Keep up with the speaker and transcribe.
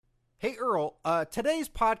Hey, Earl, today's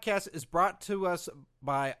podcast is brought to us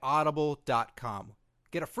by Audible.com.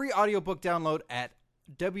 Get a free audiobook download at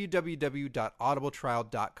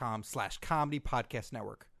www.audibletrial.com/comedy podcast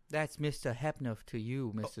network. That's Mr. Hepner to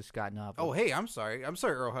you, Mr. Scott Novel. Oh, hey, I'm sorry,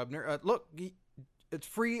 Earl Hebner. Look, it's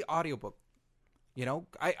free audiobook. You know,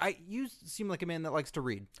 you seem like a man that likes to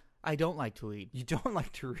read. I don't like to read. You don't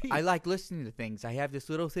like to read? I like listening to things. I have this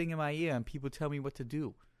little thing in my ear, and people tell me what to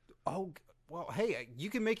do. Oh, well, hey, you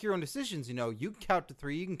can make your own decisions, you know. You can count to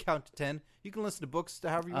 3, you can count to 10, you can listen to books to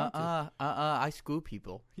however you want to. I screw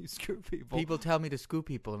people. You screw people. People tell me to screw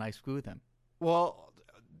people, and I screw them. Well,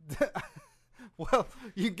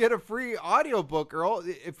 you get a free audiobook, Earl.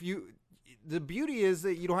 The beauty is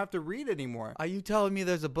that you don't have to read anymore. Are you telling me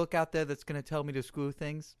there's a book out there that's going to tell me to screw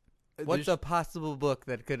things? What's a possible book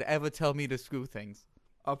that could ever tell me to screw things?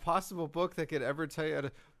 A possible book that could ever tell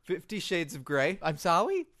you 50 Shades of Grey. I'm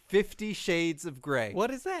sorry? 50 Shades of Grey.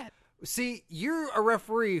 What is that? See, you're a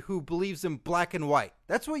referee who believes in black and white.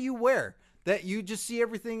 That's what you wear. That you just see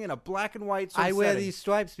everything in a black and white sort of I wear setting. these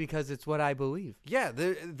stripes because it's what I believe. Yeah,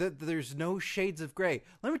 there's no shades of gray.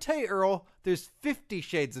 Let me tell you, Earl, there's 50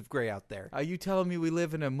 Shades of Grey out there. Are you telling me we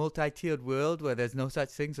live in a multi-tiered world where there's no such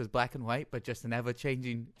things as black and white, but just an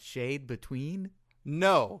ever-changing shade between?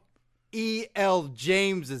 No. E.L.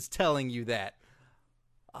 James is telling you that.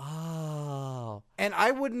 Oh. And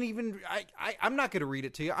I wouldn't even, I'm not going to read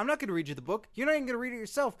it to you. I'm not going to read you the book. You're not even going to read it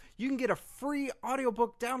yourself. You can get a free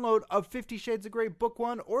audiobook download of 50 Shades of Grey, Book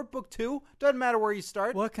 1 or Book 2. Doesn't matter where you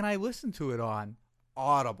start. What can I listen to it on?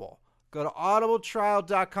 Audible. Go to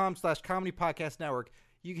audibletrial.com/comedy podcast network.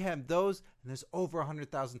 You can have those, and there's over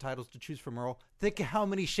 100,000 titles to choose from, Earl. Think of how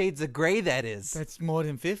many shades of gray that is. That's more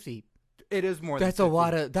than 50. It is more than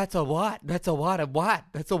 50. That's a lot.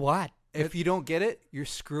 If you don't get it, you're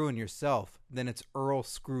screwing yourself. Then it's Earl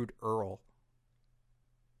screwed Earl.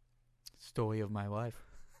 Story of my life.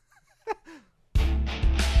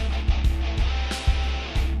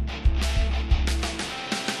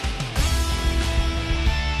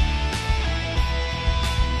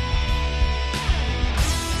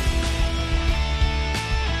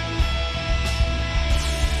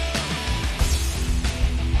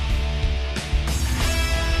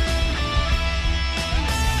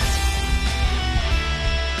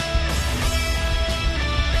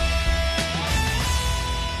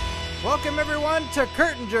 Welcome, everyone, to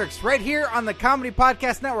Curtain Jerks, right here on the Comedy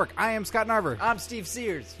Podcast Network. I am Scott Narver. I'm Steve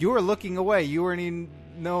Sears. You were looking away. You weren't even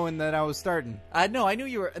knowing that I was starting. No, I knew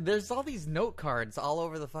you were. There's all these note cards all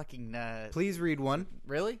over the fucking... Please read one.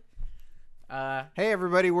 Really? Hey,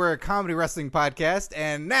 everybody, we're a comedy wrestling podcast,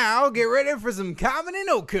 and now get ready for some comedy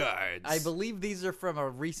note cards. I believe these are from a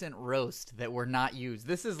recent roast that were not used.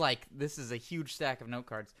 This is a huge stack of note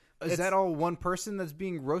cards. Is that all one person that's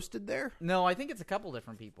being roasted there? No, I think it's a couple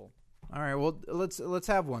different people. All right, well, let's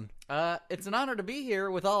have one. It's an honor to be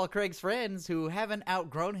here with all of Craig's friends who haven't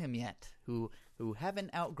outgrown him yet. Who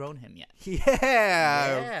haven't outgrown him yet.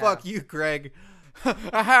 Yeah. Fuck you, Craig.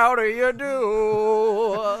 How do you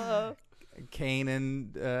do? Cane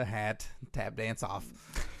and hat, tap dance off.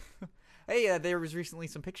 Hey, there was recently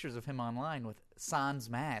some pictures of him online with Sans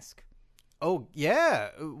mask. Oh, yeah,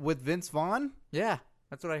 with Vince Vaughn? Yeah,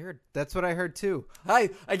 that's what I heard. That's what I heard, too. I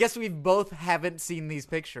guess we both haven't seen these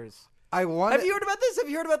pictures. Have you heard about this? Have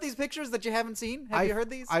you heard about these pictures that you haven't seen? Have you heard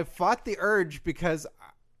these? I fought the urge because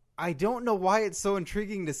I don't know why it's so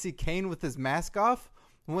intriguing to see Kane with his mask off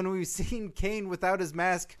when we've seen Kane without his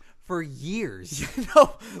mask for years.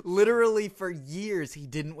 No, literally for years he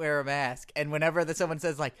didn't wear a mask. And whenever someone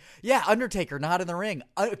says like, yeah, Undertaker not in the ring,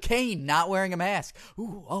 Kane not wearing a mask.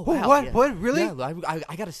 Ooh, oh wow. What? Yeah. What? Really? Yeah,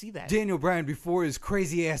 I got to see that. Daniel Bryan before his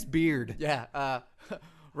crazy ass beard. Yeah.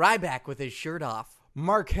 Ryback with his shirt off.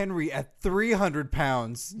 Mark Henry at 300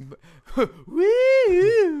 pounds.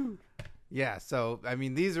 Woo! Yeah, so, I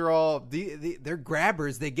mean, these are all, they're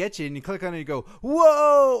grabbers. They get you, and you click on it and you go,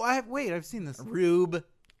 whoa! I've seen this. Rube.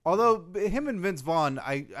 Although, him and Vince Vaughn,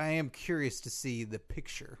 I am curious to see the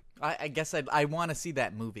picture. I guess I want to see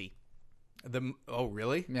that movie. Oh,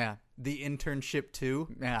 really? Yeah. The Internship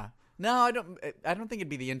 2? Yeah. No, I don't think it'd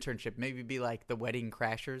be The Internship. Maybe it'd be like The Wedding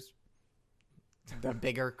Crashers. The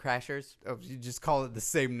Bigger Crashers. Oh, you just call it the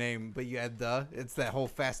same name, but you add it's that whole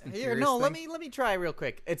Fast and Furious no, thing. let me try real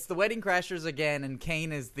quick. It's The Wedding Crashers again, and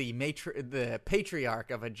Kane is the patriarch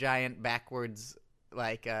of a giant backwards,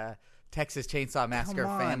 Texas Chainsaw Massacre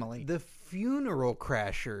family. The Funeral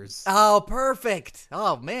Crashers. Oh, perfect.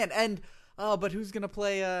 Oh, man. And, but who's going to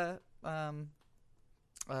play, Paul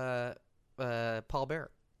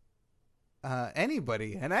Bearer?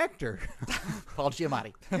 Anybody. An actor. Paul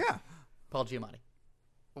Giamatti. Yeah. Paul Giamatti.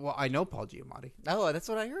 Well, I know Paul Giamatti. Oh, that's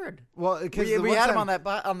what I heard. Well, because We had him on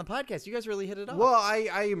the podcast. You guys really hit it off. Well,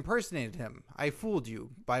 I impersonated him. I fooled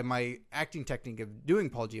you by my acting technique of doing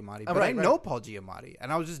Paul Giamatti. But I know Paul Giamatti,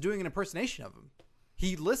 and I was just doing an impersonation of him.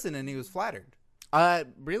 He listened and he was flattered.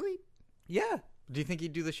 Really? Yeah. Do you think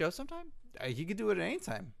he'd do the show sometime? He could do it at any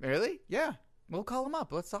time. Really? Yeah. We'll call him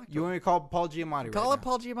up. Let's talk to You him. want me to call Paul Giamatti Call right up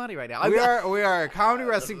Paul Giamatti right now. now? We are a comedy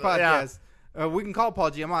wrestling podcast. We can call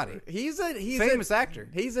Paul Giamatti. He's Famous actor.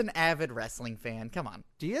 He's an avid wrestling fan. Come on.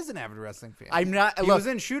 He is an avid wrestling fan. I'm not. He Look, was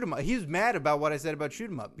in Shoot 'Em Up. He was mad about what I said about Shoot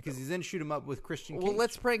 'Em Up because he's in Shoot 'Em Up with Christian Cage. well,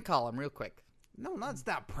 let's prank call him real quick. No, it's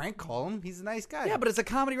not prank call him. He's a nice guy. Yeah, but it's a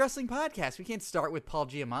comedy wrestling podcast. We can't start with Paul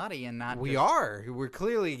Giamatti and not. We are. We're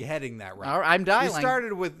clearly heading that route. All right, I'm dialing. We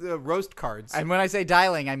started with roast cards. And when I say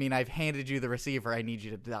dialing, I mean I've handed you the receiver. I need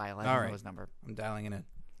you to dial. I don't know his number. I'm dialing it in.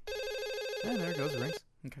 And there it goes. It rings.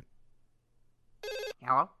 Okay.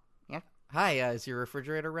 Hello? Yes? Hi, is your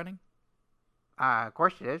refrigerator running? Of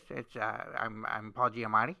course it is. It's I'm Paul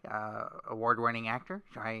Giamatti, award-winning actor.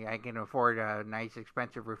 So I can afford a nice,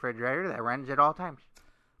 expensive refrigerator that runs at all times.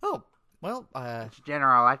 Oh, well, It's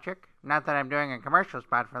General Electric. Not that I'm doing a commercial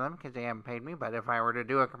spot for them because they haven't paid me, but if I were to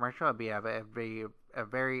do a commercial, it'd be a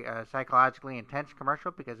very psychologically intense commercial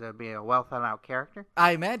because it would be a well thought out character.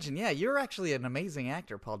 I imagine, yeah, you're actually an amazing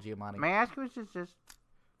actor, Paul Giamatti. May I ask who is this?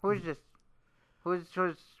 Who is this? Who's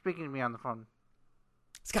speaking to me on the phone?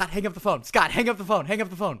 Scott, hang up the phone. Scott, hang up the phone. Hang up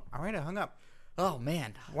the phone. All right, I hung up. Oh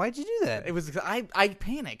man, Why'd you do that? it was I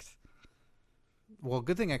panicked. Well,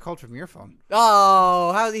 good thing I called from your phone.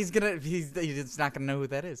 Oh, how he's not gonna know who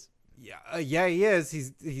that is. Yeah, he is.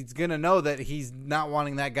 He's gonna know that he's not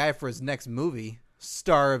wanting that guy for his next movie,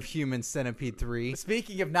 star of Human Centipede 3.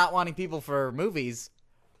 Speaking of not wanting people for movies,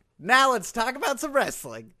 now let's talk about some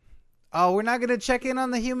wrestling. Oh, we're not gonna check in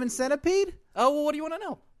on the Human Centipede? Oh, well, what do you want to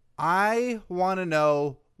know? I want to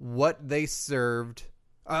know what they served.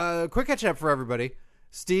 Quick headshot for everybody.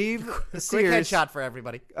 Steve Sears. Quick headshot for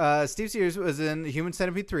everybody. Steve Sears was in Human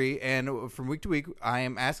Centipede 3, and from week to week, I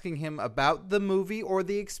am asking him about the movie or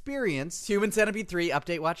the experience. Human Centipede 3,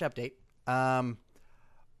 update, watch, update.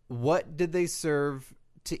 What did they serve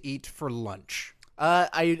to eat for lunch?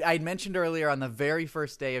 I mentioned earlier on the very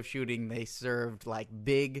first day of shooting, they served like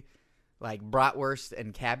big, like bratwurst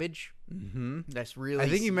and cabbage. Mm-hmm. That's really. I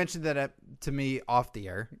think you mentioned that to me off the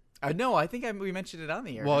air. No, I think we mentioned it on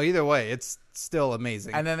the air. Well, either way, it's still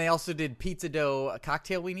amazing. And then they also did pizza dough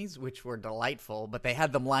cocktail weenies, which were delightful, but they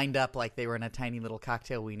had them lined up like they were in a tiny little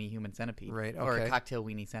cocktail weenie human centipede. Right, Or a okay. cocktail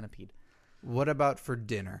weenie centipede. What about for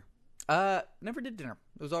dinner? Never did dinner.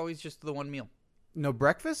 It was always just the one meal. No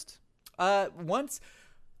breakfast? One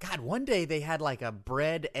day they had like a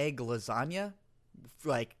bread egg lasagna,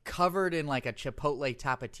 like covered in like a chipotle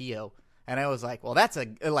tapatio, and I was like, well, that's a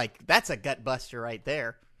gut buster right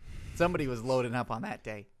there. Somebody was loading up on that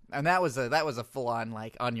day, and that was a full on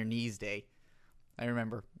like on your knees day. I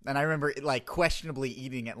remember like questionably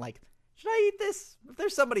eating it. Like, should I eat this? If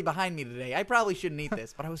there's somebody behind me today, I probably shouldn't eat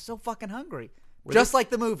this. But I was so fucking hungry, just like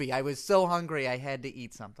the movie. I was so hungry, I had to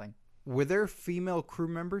eat something. Were there female crew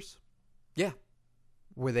members? Yeah.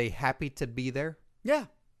 Were they happy to be there? Yeah,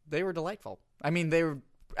 they were delightful. I mean,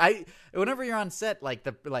 whenever you're on set, like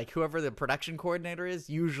whoever the production coordinator is,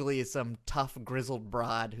 usually is some tough grizzled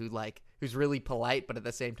broad who's really polite, but at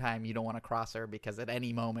the same time you don't want to cross her because at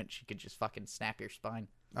any moment she could just fucking snap your spine.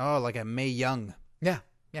 Oh, like a Mae Young. Yeah,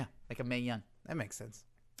 like a Mae Young, That makes sense.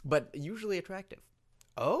 but usually attractive.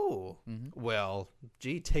 Oh, well,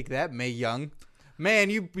 gee, take that, Mae Young.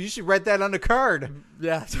 Man, you should write that on the card.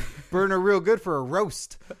 Yeah, Burn her real good for a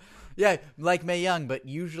roast. yeah, like Mae Young, but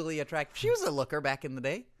usually attractive. She was a looker back in the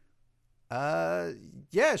day.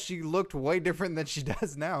 Yeah, she looked way different than she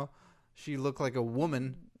does now. She looked like a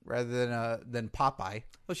woman rather than Popeye.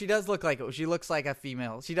 Well, she looks like a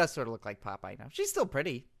female. She does sort of look like Popeye now. She's still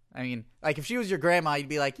pretty. I mean, like if she was your grandma, you'd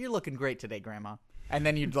be like, "You're looking great today, grandma." And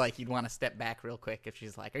then you'd want to step back real quick if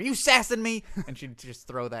she's like, "Are you sassing me?" And she'd just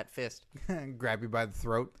throw that fist. Grab you by the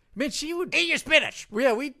throat. Man, she would eat your spinach.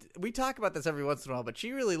 Yeah, we talk about this every once in a while, but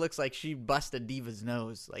she really looks like she busted Diva's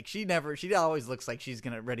nose. Like she always looks like she's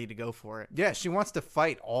ready to go for it. Yeah, she wants to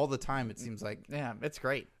fight all the time, it seems like. Yeah, it's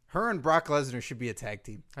great. Her and Brock Lesnar should be a tag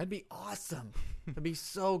team. That'd be awesome. That'd be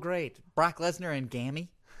so great. Brock Lesnar and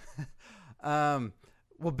Gammy. Well,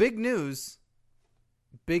 big news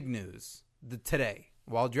today.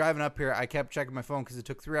 While driving up here, I kept checking my phone because it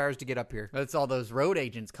took 3 hours to get up here. That's all those road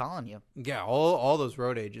agents calling you. Yeah, all those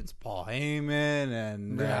road agents, Paul Heyman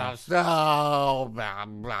and Did did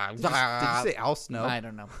you say Al Snow? I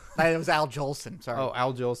don't know. It was Al Jolson. Sorry. Oh,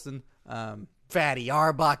 Al Jolson. Fatty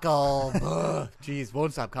Arbuckle. Ugh, jeez,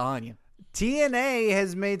 won't stop calling you.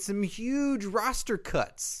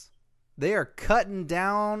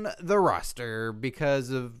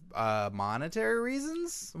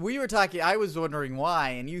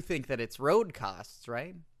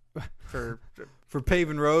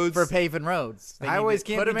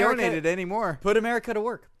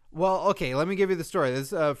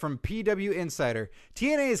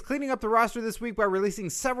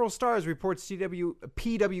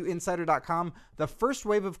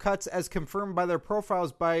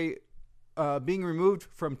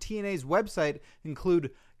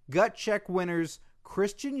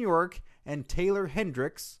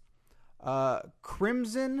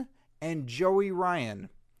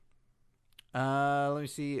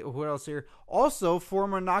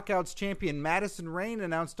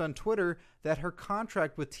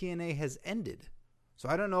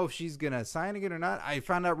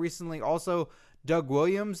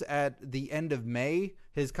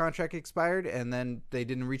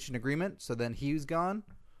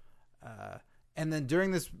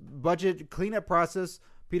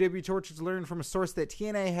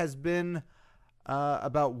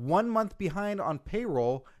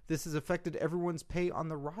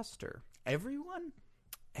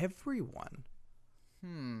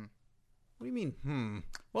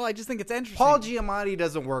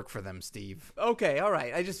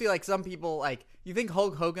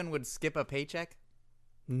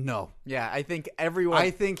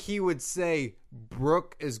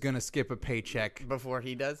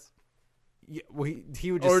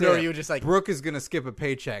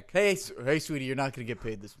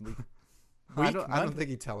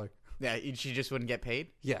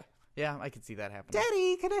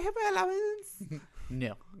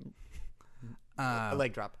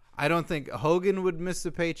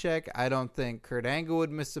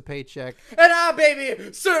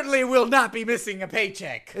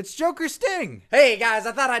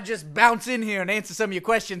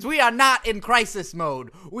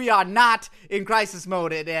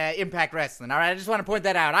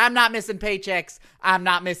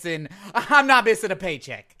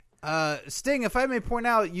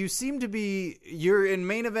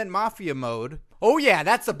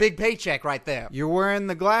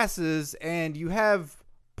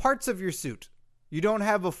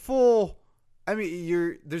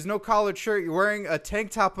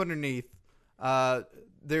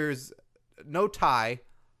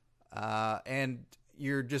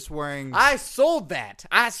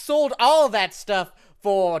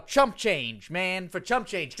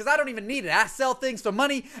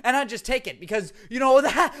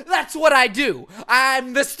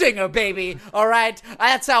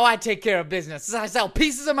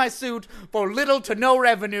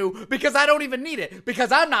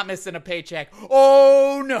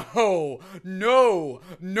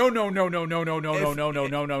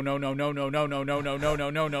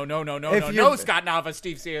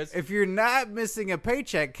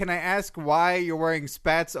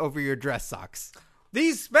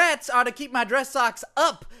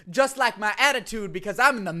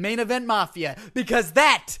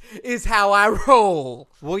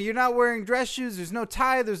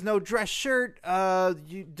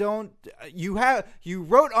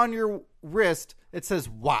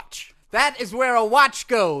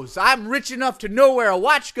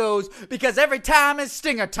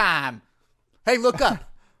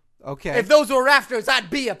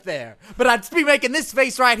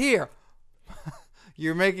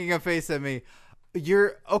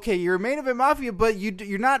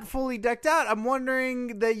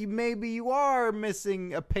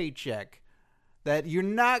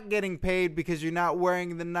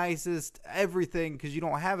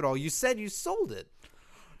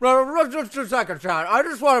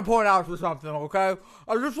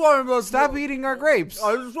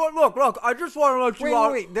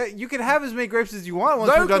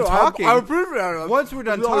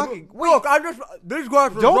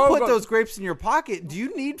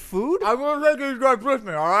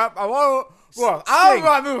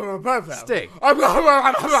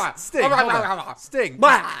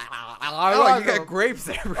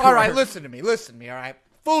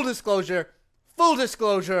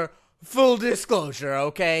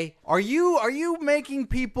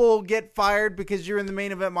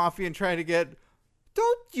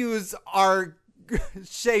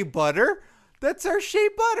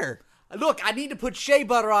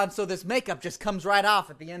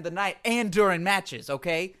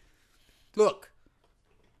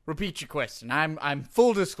 Repeat your question. I'm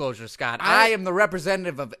full disclosure, Scott. I am the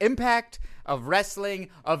representative of Impact, of wrestling,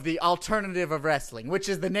 of the alternative of wrestling, which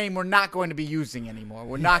is the name we're not going to be using anymore.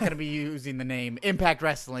 We're not going to be using the name Impact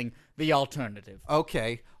Wrestling, the alternative.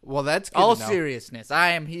 Okay. Well, that's good All to know. seriousness, I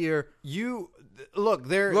am here.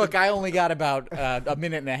 Look, I only got about a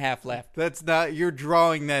minute and a half left. that's not. You're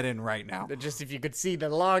drawing that in right now. Just if you could see the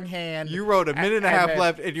long hand. You wrote a minute and a I half read-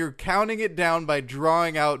 left, and you're counting it down by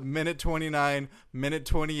drawing out minute 29, minute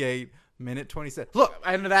 28, minute 27. Look,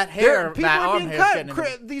 And that hair, people that are arm being hair's cut. getting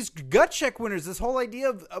in the- These gut check winners, this whole idea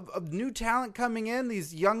of new talent coming in,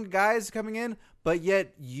 these young guys coming in, but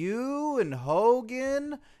yet you and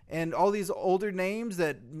Hogan and all these older names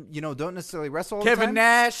that don't necessarily wrestle all the Kevin time.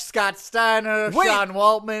 Nash, Scott Steiner, Wait, Sean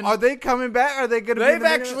Waltman. Are they coming back? Are they going to? They've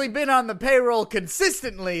actually been on the payroll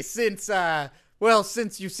consistently since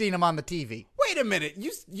you've seen them on the TV. Wait a minute.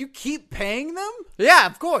 You keep paying them? Yeah,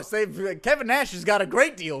 of course. Kevin Nash has got a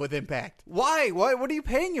great deal with Impact. Why? What are you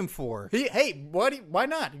paying him for? Why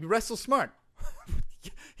not? You wrestle smart.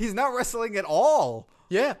 He's not wrestling at all.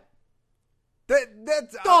 Yeah.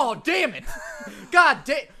 That's Oh, damn it. God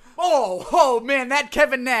damn. Oh, man, that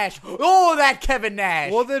Kevin Nash. Oh, that Kevin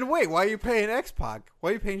Nash. Well, then wait. Why are you paying X-Pac?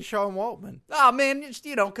 Why are you paying Sean Waltman? Oh, man, just,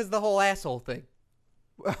 because the whole asshole thing.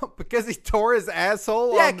 Because he tore his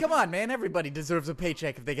asshole. Yeah, come on, man. Everybody deserves a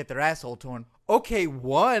paycheck if they get their asshole torn. Okay,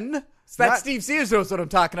 one. So that Not- Steve Sears knows what I'm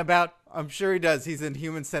talking about. I'm sure he does. He's in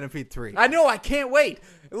Human Centipede 3. I know, I can't wait.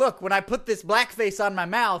 Look, when I put this blackface on my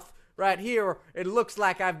mouth right here, it looks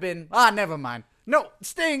like I've been... never mind. No,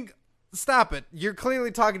 Sting, stop it. You're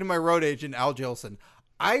clearly talking to my road agent, Al Jolson.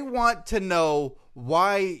 I want to know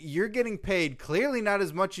why you're getting paid, clearly not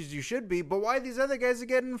as much as you should be, but why these other guys are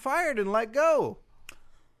getting fired and let go.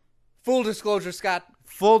 Full disclosure, Scott.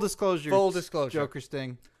 Full disclosure. Full disclosure. Joker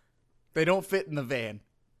Sting. They don't fit in the van.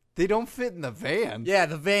 They don't fit in the van. Yeah,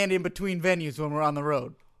 the van in between venues when we're on the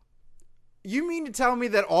road. You mean to tell me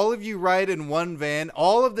that all of you ride in one van?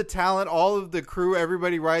 All of the talent, all of the crew,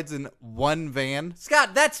 everybody rides in one van?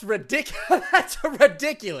 Scott, that's ridiculous. That's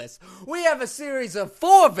ridiculous. We have a series of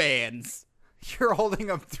 4 vans. You're holding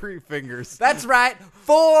up 3 fingers. That's right,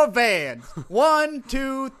 4 vans. 1,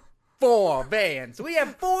 2, 4 vans. We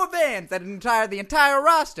have 4 vans that the entire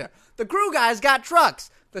roster. The crew guys got trucks.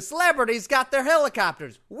 The celebrities got their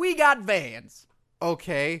helicopters. We got vans.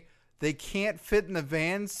 Okay, they can't fit in the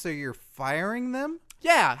vans, so you're firing them?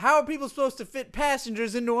 Yeah, how are people supposed to fit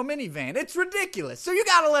passengers into a minivan? It's ridiculous. So you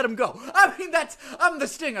gotta let them go. I mean, I'm the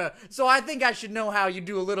Stinger, so I think I should know how you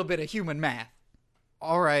do a little bit of human math.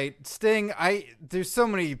 All right, Sting, there's so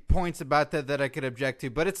many points about that I could object to,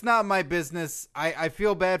 but it's not my business. I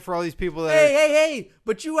feel bad for all these people that Hey,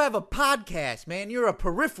 but you have a podcast, man. You're a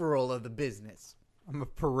peripheral of the business. I'm a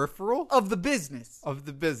peripheral Of the business. of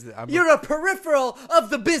the business. You're a peripheral of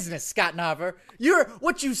the business, Scott Narver.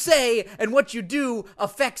 What you say and what you do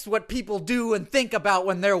affects what people do and think about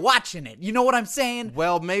when they're watching it. You know what I'm saying?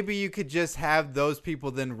 Well, maybe you could just have those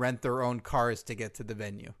people then rent their own cars to get to the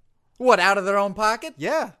venue. What, out of their own pocket?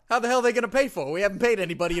 Yeah. How the hell are they going to pay for it? We haven't paid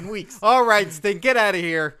anybody in weeks. All right, Sting, get out of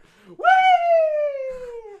here. Whee!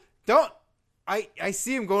 Don't. I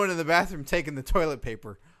see him going to the bathroom taking the toilet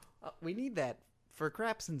paper We need that for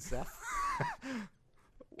craps and stuff.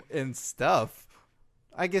 and stuff.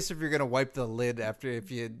 I guess if you're gonna wipe the lid after,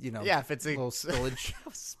 if you Yeah, if it's a little spillage.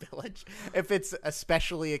 spillage. If it's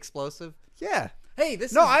especially explosive. Yeah. Hey,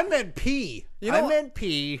 this No, is... I meant pee. You know I what? meant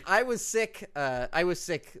pee. I was sick. I was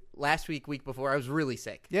sick last week before. I was really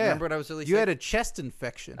sick. Yeah. Remember when I was really sick? You had a chest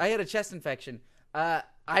infection. I had a chest infection.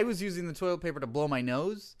 I was using the toilet paper to blow my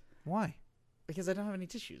nose Why? because I don't have any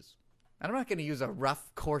tissues. And I'm not going to use a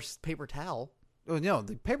rough, coarse paper towel. Oh no,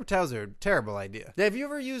 the paper towels are a terrible idea. Have you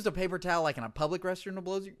ever used a paper towel like in a public restroom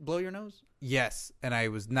to blow your nose? Yes, and I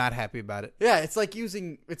was not happy about it. Yeah, it's like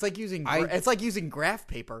using graph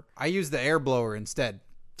paper. I used the air blower instead.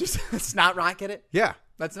 Just snot rocket it. Yeah.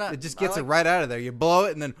 That's not. It just I gets it like- right out of there. You blow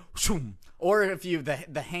it and then shoom. Or if you the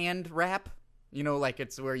hand wrap, like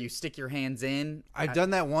it's where you stick your hands in. I've done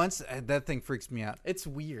that once. That thing freaks me out. It's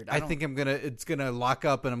weird. I think it's gonna lock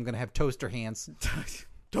up and I'm gonna have toaster hands.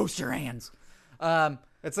 toast your hands.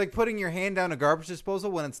 It's like putting your hand down a garbage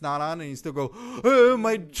disposal when it's not on and you still go, oh,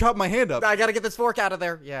 might chop my hand up. I gotta get this fork out of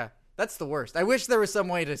there. Yeah, that's the worst. I wish there was some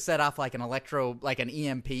way to set off like an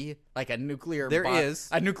EMP, like a nuclear. There bomb, is.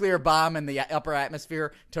 a nuclear bomb in the upper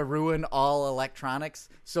atmosphere to ruin all electronics,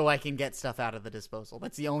 so I can get stuff out of the disposal.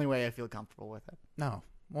 That's the only way I feel comfortable with it. No.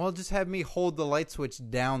 Well, just have me hold the light switch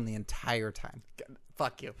down the entire time.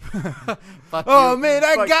 Fuck you. Fuck Oh, you. man,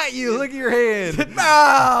 I Fuck- got you. Look at your hand.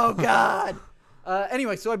 Oh God.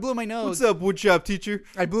 Anyway, so I blew my nose. What's up, woodshop teacher?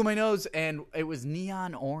 I blew my nose, and it was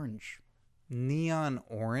neon orange. Neon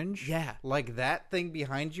orange? Yeah. Like that thing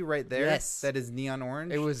behind you right there? Yes. That is neon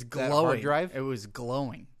orange? It was That glowing. hard drive? It was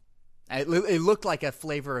glowing. It looked like a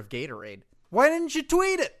flavor of Gatorade. Why didn't you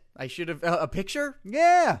tweet it? I should have a picture.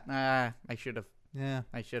 Yeah. I should have. Yeah.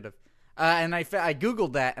 I should have. And I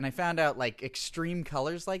googled that, and I found out like extreme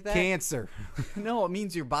colors like that. Cancer. No, it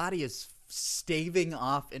means your body is staving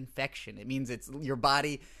off infection. It means your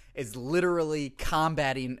body is literally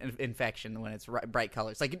combating infection when it's bright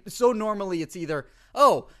colors. Like, so normally it's either,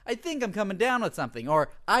 oh, I think I'm coming down with something, or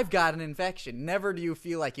I've got an infection. Never do you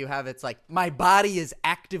feel like you have. It's like my body is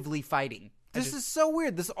actively fighting. This is so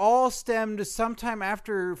weird. This all stemmed sometime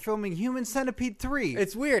after filming Human Centipede 3.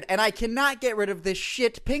 It's weird, and I cannot get rid of this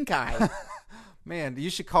shit pink eye. Man, you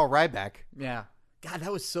should call Ryback. Yeah. God,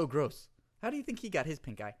 that was so gross. How do you think he got his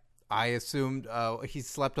pink eye? I assumed he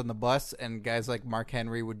slept on the bus, and guys like Mark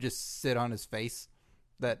Henry would just sit on his face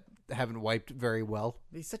that haven't wiped very well.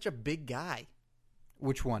 He's such a big guy.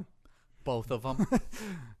 Which one? Both of them.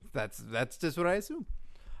 That's just what I assume.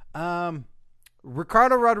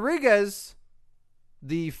 Ricardo Rodriguez,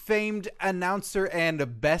 the famed announcer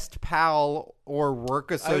and best pal or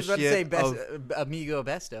work associate. I was about to say Amigo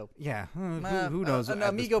Besto. Yeah, who knows? An at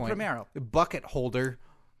Amigo this point. Primero. Bucket holder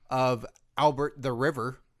of Albert the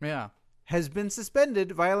River Yeah. has been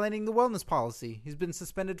suspended, violating the wellness policy. He's been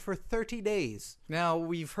suspended for 30 days. Now,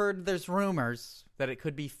 we've heard there's rumors that it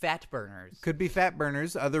could be fat burners. Could be fat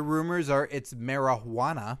burners. Other rumors are it's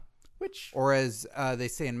marijuana, Which, or as they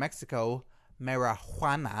say in Mexico,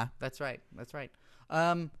 marijuana. that's right.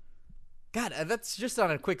 God, that's just on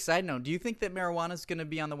a quick side note. Do you think that marijuana is going to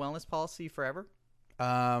be on the wellness policy forever?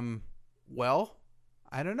 Well,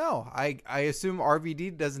 I don't know. I assume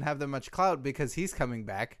RVD doesn't have that much clout because he's coming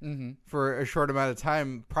back for a short amount of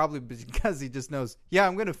time, probably because he just knows, yeah,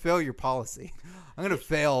 I'm going to fail your policy. I'm going to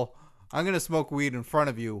fail. I'm going to smoke weed in front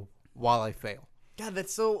of you while I fail. God,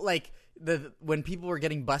 that's so, like, when people were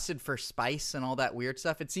getting busted for spice and all that weird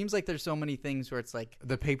stuff, it seems like there's so many things where it's like...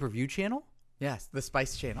 The pay-per-view channel? Yes, the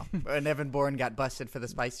Spice Channel. And Evan Bourne got busted for the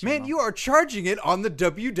Spice Channel. Man, you are charging it on the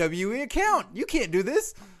WWE account. You can't do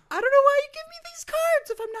this. I don't know why you give me these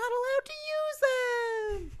cards if I'm not allowed to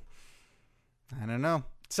use them. I don't know.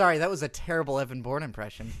 Sorry, that was a terrible Evan Bourne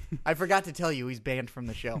impression. I forgot to tell you he's banned from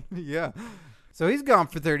the show. Yeah. So he's gone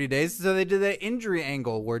for 30 days. So they did that injury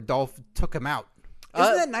angle where Dolph took him out.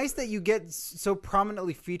 Isn't that nice that you get so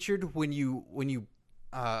prominently featured when you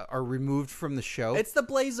are removed from the show? It's the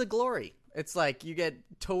Blaze of Glory. It's like you get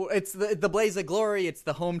it's the Blaze of Glory, it's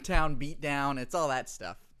the hometown beatdown, it's all that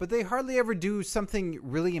stuff. But they hardly ever do something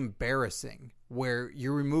really embarrassing where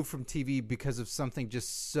you're removed from TV because of something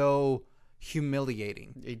just so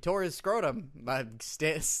humiliating. He tore his scrotum by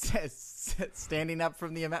standing up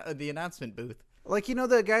from the announcement booth. Like, you know,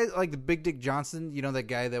 the guy, like the Big Dick Johnson, you know, that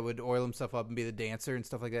guy that would oil himself up and be the dancer and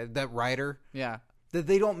stuff like that, that writer? Yeah. That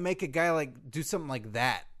they don't make a guy like do something like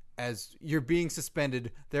that as you're being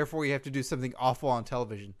suspended, therefore you have to do something awful on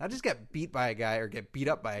television. Not just get beat by a guy or get beat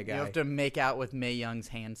up by a guy. You have to make out with Mae Young's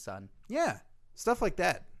handson. Yeah, stuff like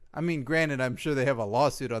that. I mean, granted, I'm sure they have a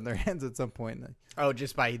lawsuit on their hands at some point. Oh,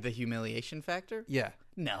 just by the humiliation factor? Yeah.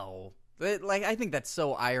 No. Like, I think that's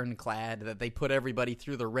so ironclad that they put everybody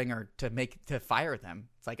through the ringer to fire them.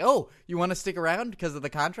 It's like, oh, you want to stick around because of the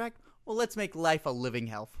contract? Well, let's make life a living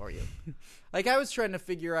hell for you. Like, I was trying to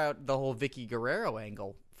figure out the whole Vicky Guerrero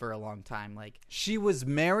angle for a long time. Like, she was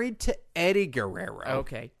married to Eddie Guerrero.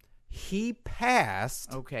 Okay. He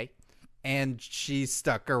passed. Okay. And she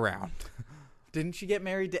stuck around. Didn't she get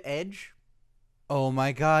married to Edge? Oh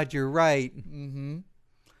my God, you're right. Mm-hmm.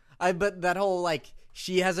 But that whole, like,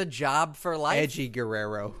 she has a job for life. Edgy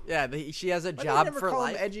Guerrero. Yeah, she has a Why job they never for call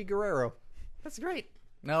life. him Edgy Guerrero. That's great.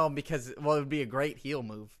 No, because, well, it would be a great heel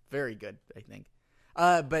move. Very good, I think.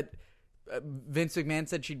 But Vince McMahon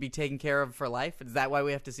said she'd be taken care of for life. Is that why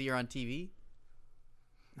we have to see her on TV?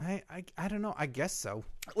 I don't know. I guess so.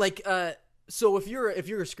 Like, so if you're a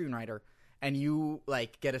screenwriter and you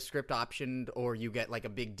like get a script optioned or you get like a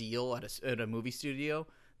big deal at a movie studio,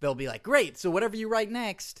 they'll be like, great. So whatever you write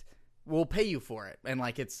next, we'll pay you for it. And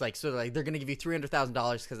like, it's like, so like they're going to give you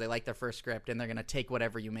 $300,000 because they like their first script and they're going to take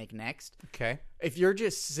whatever you make next. Okay. If you're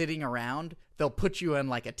just sitting around, they'll put you on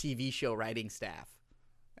like a TV show writing staff.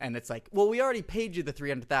 And it's like, well, we already paid you the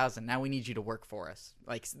 $300,000. Now we need you to work for us.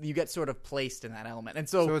 Like, you get sort of placed in that element. And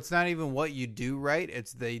so it's not even what you do right.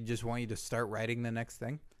 It's they just want you to start writing the next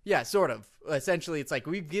thing. Yeah, sort of. Essentially, it's like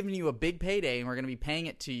we've given you a big payday and we're going to be paying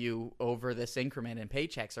it to you over this increment in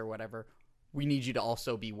paychecks or whatever. we need you to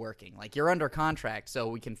also be working. Like, you're under contract, so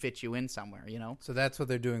we can fit you in somewhere, you know? So that's what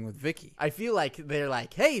they're doing with Vicky. I feel like they're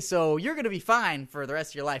like, hey, so you're going to be fine for the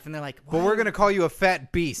rest of your life. And they're like, But we're going to call you a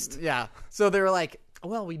fat beast. Yeah. So they were like,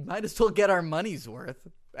 well, we might as well get our money's worth.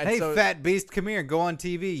 And Hey, so, fat beast, come here. Go on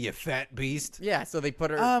TV, you fat beast. Yeah, so they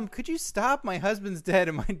put her... Could you stop? My husband's dead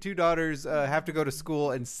and my 2 daughters have to go to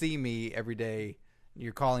school and see me every day.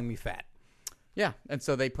 You're calling me fat. Yeah, and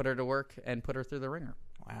so they put her to work and put her through the ringer.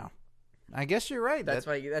 Wow. I guess you're right.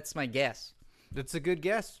 That's my guess. That's a good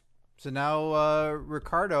guess. So now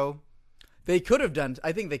Ricardo... They could have done...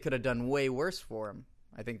 I think they could have done way worse for him.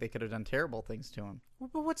 I think they could have done terrible things to him.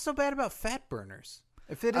 But what's so bad about fat burners?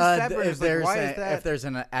 If it is fat burners, like, why is that? If there's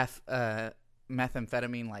an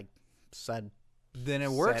methamphetamine, like, sud... Then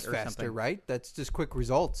it works or faster, something. right? That's just quick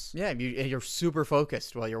results. Yeah, you're super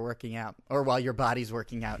focused while you're working out. Or while your body's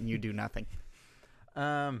working out and you do nothing.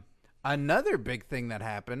 Another big thing that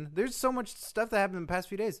happened, there's so much stuff that happened in the past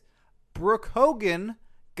few days. Brooke Hogan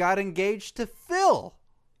got engaged to Phil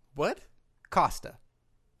What? Costa.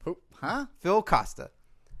 Who? Huh? Phil Costa.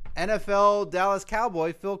 NFL Dallas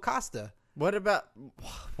Cowboy Phil Costa. What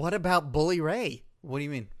about Bully Ray? What do you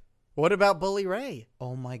mean? What about Bully Ray?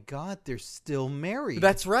 Oh my God, they're still married.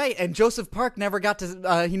 That's right. And Joseph Park never got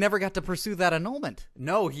to pursue that annulment.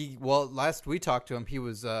 No, last we talked to him, he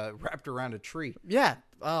was wrapped around a tree. Yeah.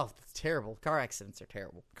 Oh, it's terrible. Car accidents are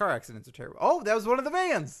terrible. Car accidents are terrible. Oh, that was one of the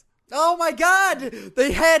vans. Oh my God!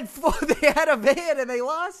 They had a van and they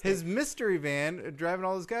lost His mystery van driving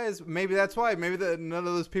all those guys. Maybe that's why. Maybe none of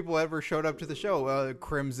those people ever showed up to the show.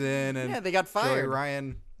 Crimson and Yeah, they got Joey fired.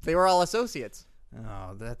 Ryan. They were all associates.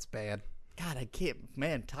 Oh, that's bad. God, I can't.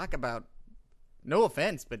 Man, talk about. No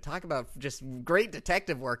offense, but talk about just great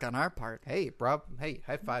detective work on our part. Hey, Rob. Hey,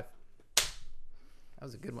 high five. That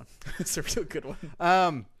was a good one. It's a real good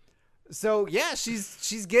one. So yeah,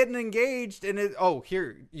 she's getting engaged, and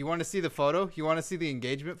here, you want to see the photo? You want to see the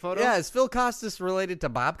engagement photo? Yeah, is Phil Costas related to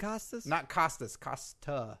Bob Costas? Not Costas,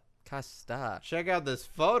 Costa. Costa. Check out this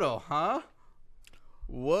photo, huh?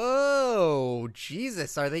 Whoa,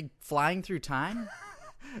 Jesus! Are they flying through time?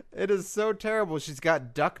 It is so terrible. She's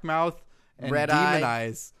got duck mouth and Red demon eye.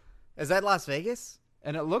 eyes, Is that Las Vegas?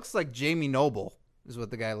 and it looks like Jamie Noble is what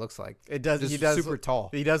the guy looks like. It does. Just He does super look, tall.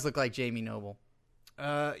 He does look like Jamie Noble.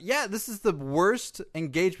 Yeah, this is the worst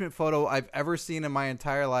engagement photo I've ever seen in my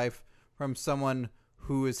entire life from someone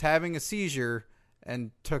who is having a seizure and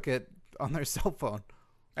took it on their cell phone.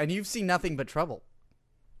 And you've seen nothing but trouble.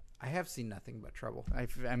 I have seen nothing but trouble.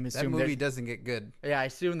 I'm That assuming movie doesn't get good. Yeah, I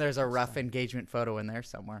assume there's a rough engagement photo in there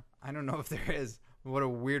somewhere. I don't know if there is. What a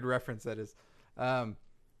weird reference that is. The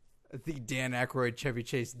Dan Aykroyd, Chevy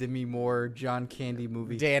Chase, Demi Moore, John Candy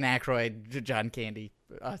movie. Dan Aykroyd, John Candy,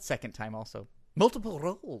 second time also. Multiple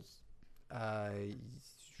roles.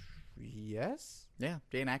 Yes. Yeah,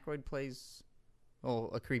 Dan Aykroyd plays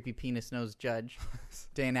a creepy penis-nosed judge.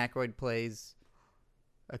 Dan Aykroyd plays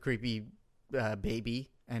a creepy baby,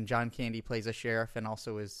 and John Candy plays a sheriff and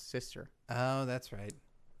also his sister. Oh, that's right.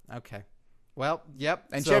 Okay. Well, yep.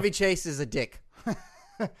 And so, Chevy Chase is a dick.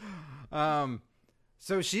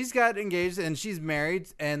 So she's got engaged and she's married,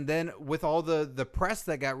 and then with all the press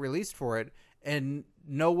that got released for it, and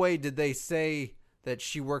no way did they say that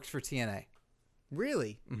she works for TNA.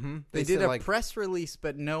 Really? Mm-hmm. They did a press release,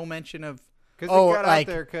 but no mention of... Because it got out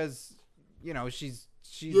there because, she's...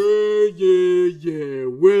 Yeah.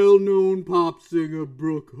 Well-known pop singer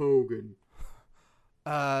Brooke Hogan.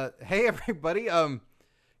 Hey, everybody.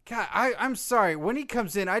 God, I'm sorry. When he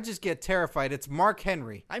comes in, I just get terrified. It's Mark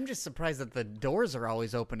Henry. I'm just surprised that the doors are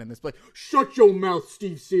always open in this place. Shut your mouth,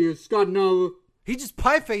 Steve Sears. Scott Noah. He just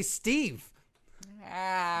pie-faced Steve.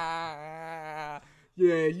 Yeah,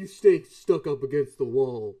 you stay stuck up against the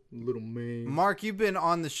wall, little man. Mark, you've been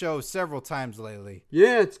on the show several times lately.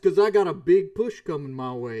 Yeah, it's because I got a big push coming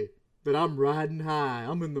my way. But I'm riding high.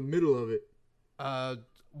 I'm in the middle of it.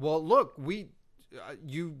 Well, look,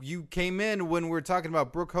 you came in when we were talking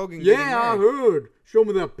about Brooke Hogan. Yeah, I heard. Show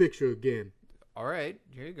me that picture again. All right,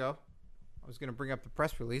 here you go. I was going to bring up the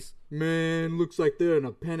press release. Man, looks like they're in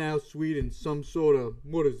a penthouse suite in some sort of,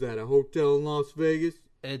 what is that, a hotel in Las Vegas?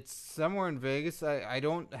 It's somewhere in Vegas. I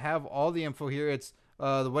don't have all the info here. It's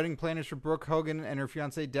the wedding planners for Brooke Hogan and her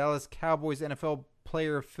fiancé, Dallas Cowboys NFL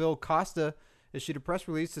player Phil Costa, issued a press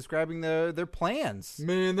release describing their plans.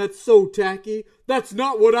 Man, that's so tacky. That's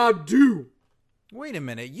not what I do. Wait a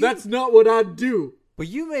minute. That's not what I do. But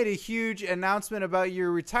you made a huge announcement about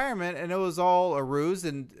your retirement, and it was all a ruse,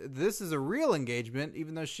 and this is a real engagement,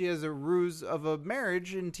 even though she has a ruse of a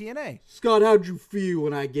marriage in TNA. Scott, how'd you feel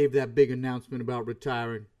when I gave that big announcement about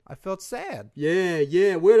retiring? I felt sad.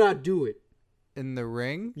 Yeah, where'd I do it? In the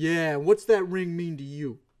ring? Yeah, what's that ring mean to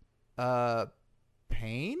you?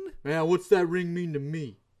 Pain? Man, what's that ring mean to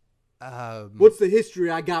me? Um, What's the history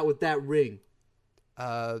I got with that ring?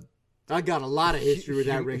 uh, I got a lot of history with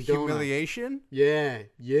that ring, don't I? humiliation? Yeah.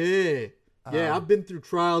 I've been through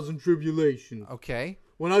trials and tribulations. Okay.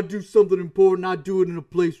 When I do something important, I do it in a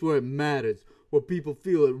place where it matters, where people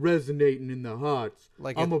feel it resonating in their hearts.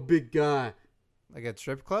 Like I'm a big guy. Like at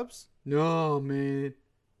strip clubs? No, man.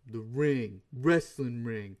 The ring. Wrestling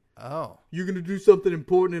ring. Oh. You gonna do something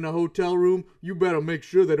important in a hotel room? You better make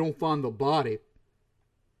sure they don't find the body.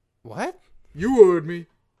 What? You heard me.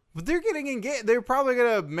 But they're getting engaged. They're probably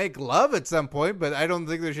going to make love at some point, but I don't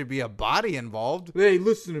think there should be a body involved. Hey,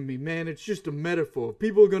 listen to me, man. It's just a metaphor. If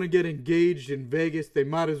people are gonna get engaged in Vegas, they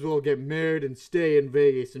might as well get married and stay in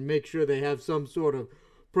Vegas and make sure they have some sort of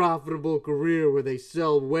profitable career where they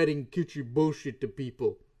sell wedding kitschy bullshit to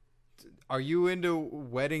people. Are you into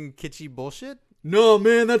wedding kitschy bullshit? No,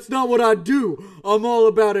 man, that's not what I do. I'm all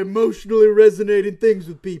about emotionally resonating things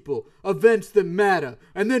with people. Events that matter.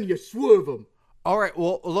 And then you swerve them. All right.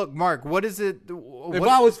 Well, look, Mark, what is it? If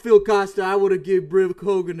I was Phil Costa, I would have given Brick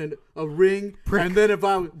Hogan a ring. And then if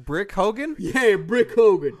I was... Brick Hogan? Yeah, Brick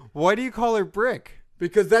Hogan. Why do you call her Brick?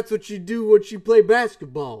 Because that's what she do when she play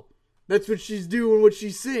basketball. That's what she's doing when she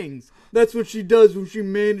sings. That's what she does when she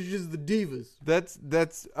manages the Divas.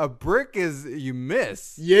 That's a brick is you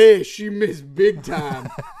miss. Yeah, she missed big time.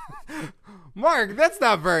 Mark, that's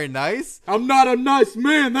not very nice. I'm not a nice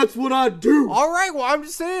man. That's what I do. All right, well, I'm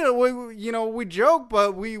just saying, we joke,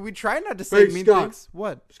 but we try not to say Hey, mean Scott. things.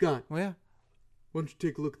 What? Scott, Well, yeah, why don't you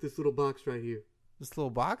take a look at this little box right here? this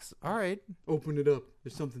little box. All right, Open it up.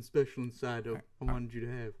 There's something special inside I wanted you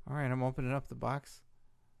to have. all right. I'm opening up the box.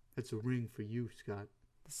 That's a ring for you, Scott.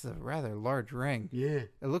 This is a rather large ring. Yeah.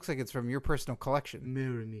 It looks like it's from your personal collection.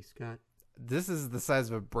 Marry me, Scott. This is the size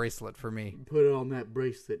of a bracelet for me. Put it on that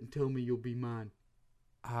bracelet and tell me you'll be mine.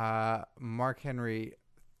 Mark Henry,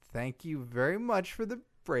 thank you very much for the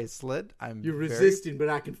bracelet. You're resisting, but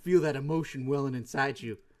I can feel that emotion welling inside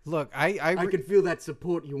you. Look, I can feel that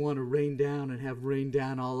support you want to rain down and have rain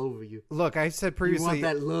down all over you. Look, I said You previously, want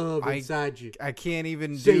that love inside you. I can't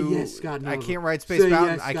even Say do. yes, Scott I Nova. can't ride Space Say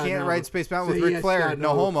Mountain. yes, I Scott can't Nova. ride Space Mountain Say with Ric yes, Flair. Scott No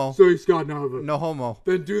Nova. homo. Say Scott Nova. No homo.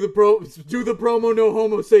 Then do the promo. No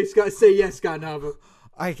homo. Say yes, Scott Nova.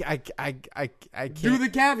 I can't. Do the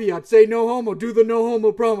caveat. Say no homo. Do the no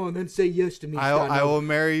homo promo, and then say yes to me, Scott Nova. I will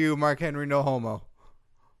marry you, Mark Henry. No homo.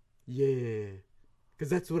 Yeah. Because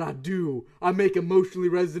that's what I do. I make emotionally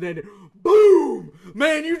resonating. Boom!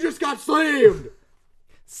 Man, you just got slammed!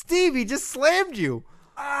 Steve, he just slammed you.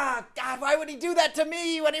 Ah, God, why would he do that to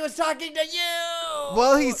me when he was talking to you?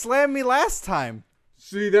 Well, he slammed me last time.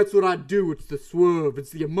 See, that's what I do. It's the swerve. It's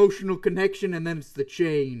the emotional connection, and then it's the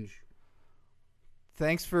change.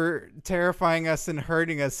 Thanks for terrifying us and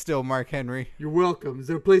hurting us still, Mark Henry. You're welcome. Is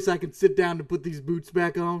there a place I can sit down to put these boots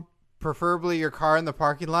back on? Preferably your car in the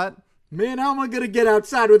parking lot. Man, how am I going to get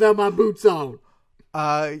outside without my boots on?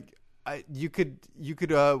 You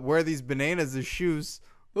could wear these bananas as shoes.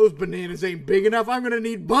 Those bananas ain't big enough. I'm going to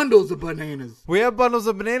need bundles of bananas. We have bundles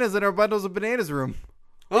of bananas in our bundles of bananas room.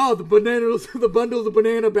 Oh, the bundles of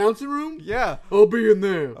banana bouncing room? Yeah. I'll be in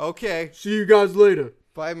there. Okay. See you guys later.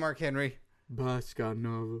 Bye, Mark Henry. Bye, Scott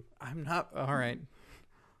Nova. I'm not. All right.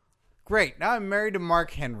 Great. Now I'm married to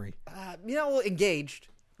Mark Henry. Engaged.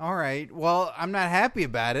 All right. Well, I'm not happy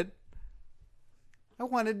about it. I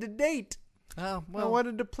wanted to date. Oh, I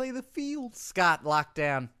wanted to play the field. Scott locked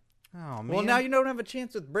down. Oh, man. Well, now you don't have a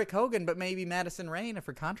chance with Brick Hogan, but maybe Madison Rayne if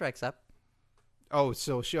her contract's up. Oh,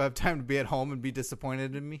 so she'll have time to be at home and be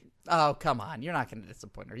disappointed in me? Oh, come on. You're not going to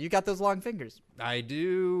disappoint her. You got those long fingers. I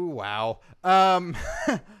do. Wow.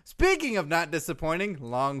 Speaking of not disappointing,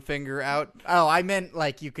 long finger out. Oh, I meant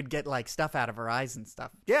like you could get like stuff out of her eyes and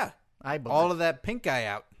stuff. Yeah. I believe. All of that pink eye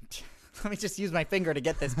out. Let me just use my finger to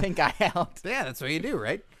get this pink eye out. Yeah, that's what you do,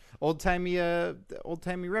 right? Old-timey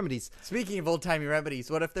remedies. Speaking of old-timey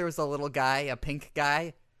remedies, what if there was a little guy, a pink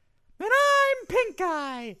guy? And I'm pink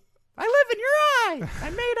guy. I live in your eye.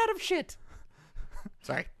 I'm made out of shit.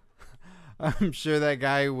 Sorry. I'm sure that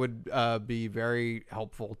guy would be very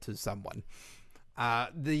helpful to someone.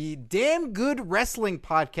 The Damn Good Wrestling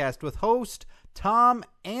Podcast with host Tom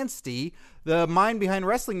Anstey, the mind behind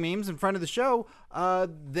wrestling memes in front of the show.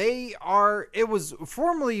 It was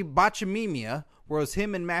formerly Botchamemia, where it was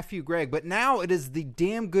him and Matthew Gregg, but now it is the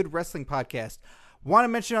Damn Good Wrestling Podcast. Want to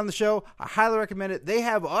mention it on the show? I highly recommend it. They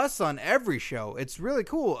have us on every show. It's really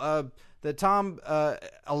cool that Tom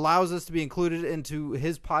allows us to be included into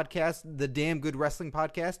his podcast, the Damn Good Wrestling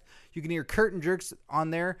Podcast. You can hear Curtain Jerks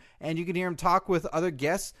on there, and you can hear him talk with other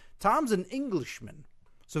guests. Tom's an Englishman,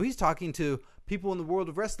 So he's talking to people in the world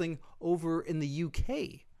of wrestling over in the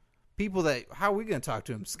UK. People that, how are we going to talk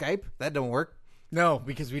to him? Skype? That don't work. No,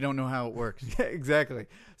 because we don't know how it works. Yeah, exactly.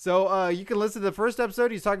 So you can listen to the first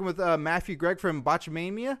episode. He's talking with Matthew Gregg from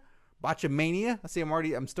Botchamania. I see,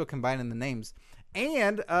 I'm still combining the names.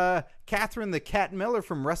 And Catherine the Cat Miller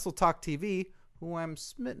from Wrestle Talk TV, who I'm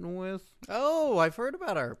smitten with. Oh, I've heard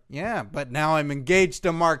about her. Yeah, but now I'm engaged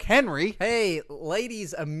to Mark Henry. Hey,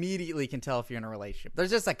 ladies immediately can tell if you're in a relationship. There's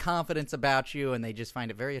just a confidence about you, and they just find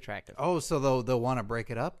it very attractive. Oh, so they'll want to break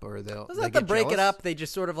it up, or they'll It's they not to get break it jealous? up. They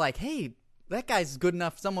just sort of like, hey, that guy's good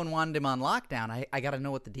enough. Someone wanted him on lockdown. I got to know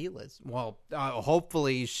what the deal is. Well,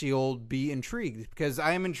 hopefully she'll be intrigued, because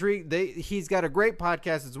I am intrigued. He's got a great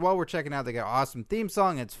podcast as well. We're checking out. They got an awesome theme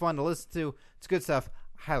song. It's fun to listen to. It's good stuff.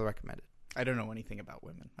 Highly recommend it. I don't know anything about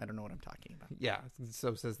women. I don't know what I'm talking about. Yeah,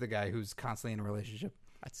 so says the guy who's constantly in a relationship.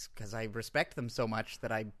 That's because I respect them so much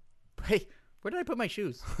that hey, where did I put my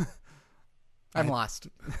shoes? I'm lost.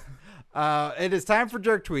 It is time for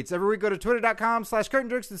jerk tweets. Every week, go to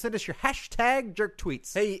twitter.com/curtainjerks and send us your hashtag jerk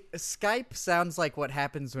tweets. Hey, Skype sounds like what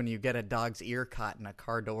happens when you get a dog's ear caught in a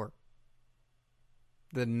car door.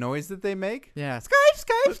 The noise that they make? Yeah. Skype.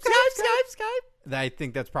 Skype. I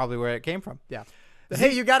think that's probably where it came from. Yeah.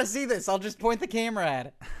 Hey, you got to see this. I'll just point the camera at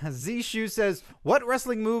it. Z Shoe says, what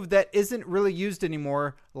wrestling move that isn't really used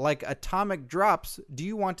anymore, like atomic drops, do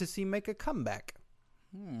you want to see make a comeback?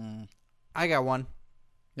 I got one.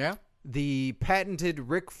 Yeah? The patented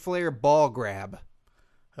Ric Flair ball grab.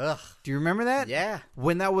 Ugh. Do you remember that? Yeah.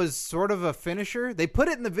 When that was sort of a finisher? They put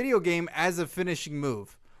it in the video game as a finishing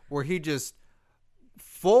move, where he just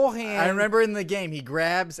full hand. I remember in the game, he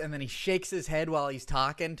grabs and then he shakes his head while he's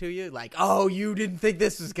talking to you. Like, oh, you didn't think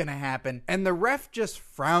this was going to happen. And the ref just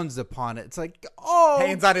frowns upon it. It's like, oh.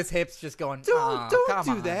 Hands on his hips, just going, Don't come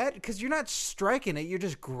do on. that, because you're not striking it. You're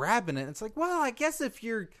just grabbing it. It's like, well, I guess if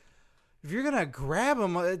you're going to grab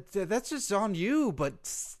him, that's just on you. But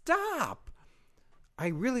stop. I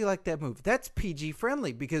really like that move. That's PG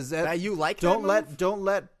friendly, because You like don't that move? don't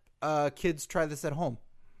let kids try this at home.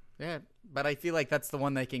 Yeah, but I feel like that's the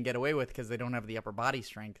one they can get away with because they don't have the upper body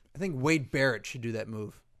strength. I think Wade Barrett should do that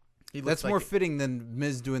move. That's more fitting than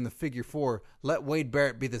Miz doing the figure four. Let Wade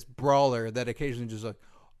Barrett be this brawler that occasionally just like,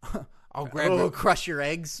 I'll grab your... crush your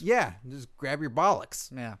eggs. Yeah, just grab your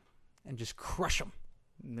bollocks Yeah. and just crush them.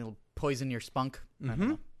 And it'll poison your spunk.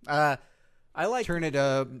 Mm-hmm. I like... Turn it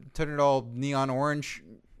all neon orange.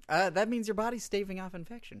 that means your body's staving off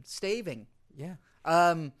infection. Staving. Yeah.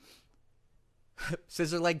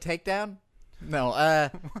 Scissor leg takedown? No.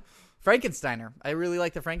 Frankensteiner. I really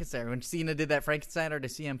like the Frankensteiner. When Cena did that Frankensteiner to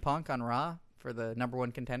CM Punk on Raw for the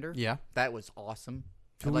 #1 contender. Yeah. That was awesome.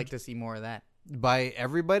 I'd like to see more of that. By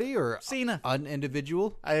everybody or Cena. an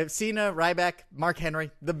individual? I have Cena, Ryback, Mark Henry.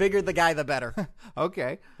 The bigger the guy, the better.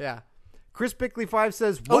 Okay. Yeah. Chris Bickley 5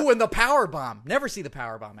 says, what? Oh, and the power bomb. Never see the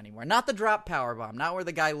power bomb anymore. Not the drop power bomb. Not where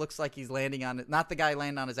the guy looks like he's landing on it. Not the guy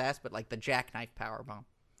landing on his ass, but like the jackknife power bomb.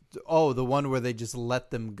 Oh, the one where they just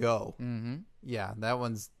let them go. Mm-hmm. Yeah, that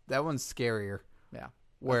one's scarier. Yeah.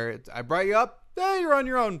 Where I brought you up, hey, you're on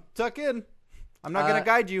your own. Tuck in. I'm not gonna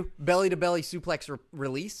guide you. Belly to belly suplex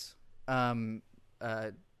release.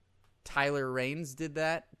 Tyler Reigns did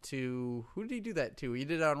that to who did he do that to? He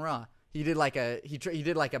did it on Raw. He did like a he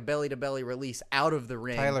did like a belly to belly release out of the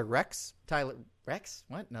ring. Tyler Rex? Tyler Rex?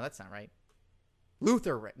 What? No, that's not right.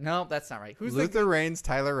 Luther. No, that's not right. Luther Reigns,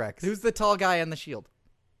 Tyler Rex. Who's the tall guy on the Shield?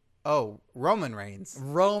 Oh, Roman Reigns.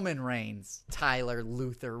 Roman Reigns. Tyler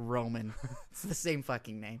Luther Roman. It's the same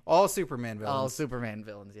fucking name. All Superman villains. All Superman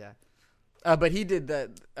villains, yeah. But he did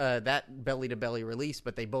that belly to belly release,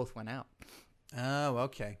 but they both went out. Oh,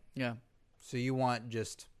 okay. Yeah. So you want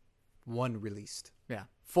just one released. Yeah.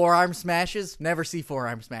 Forearm smashes. Never see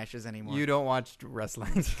forearm smashes anymore. You don't watch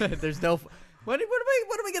wrestling. There's no. What am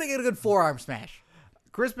I gonna get a good forearm smash?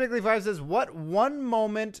 Chris Bickley 5 says, what one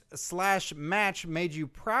moment / match made you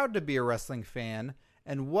proud to be a wrestling fan?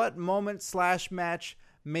 And what moment / match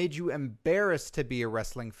made you embarrassed to be a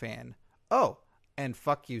wrestling fan? Oh, and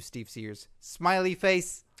fuck you, Steve Sears. Smiley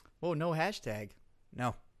face. Oh, no hashtag.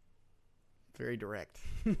 No. Very direct.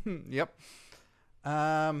 Yep.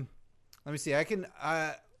 Let me see. I can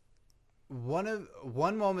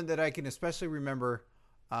one moment that I can especially remember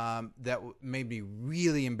that made me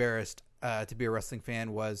really embarrassed to be a wrestling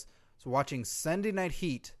fan was watching Sunday Night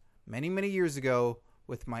Heat many years ago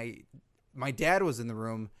with my dad was in the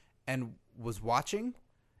room and was watching,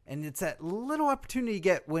 and it's that little opportunity you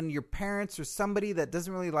get when your parents or somebody that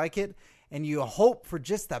doesn't really like it, and you hope for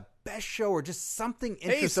just the best show or just something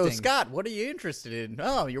interesting. Hey, so Scott, what are you interested in?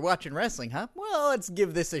 Oh, you're watching wrestling, huh? Well, let's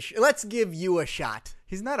give this let's give you a shot.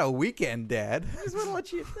 He's not a weekend dad. I just want to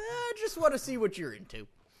let you. Just want to see what you're into.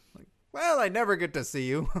 Well, I never get to see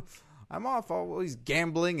you. I'm off always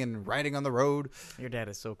gambling and riding on the road. Your dad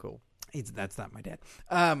is so cool. That's not my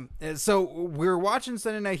dad. So we were watching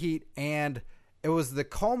Sunday Night Heat, and it was the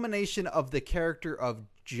culmination of the character of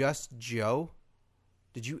Just Joe.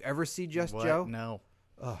 Did you ever see Just What? Joe? No.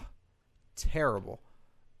 Ugh, terrible.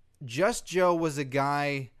 Just Joe was a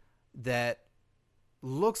guy that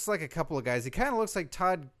looks like a couple of guys. He kind of looks like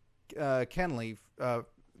Todd Kenley,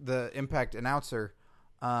 the Impact announcer.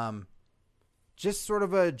 Just sort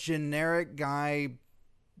of a generic guy,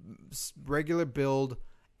 regular build,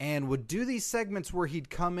 and would do these segments where he'd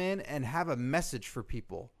come in and have a message for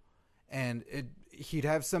people. And he'd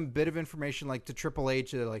have some bit of information like to Triple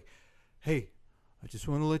H. They're like, hey, I just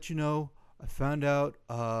want to let you know I found out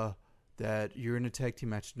that you're in a tag team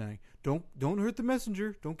match tonight. Don't hurt the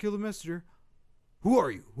messenger. Don't kill the messenger. Who are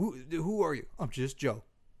you? Who are you? I'm just Joe.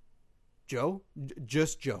 Joe?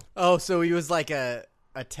 Just Joe. Oh, so he was like a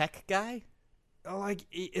tech guy? Like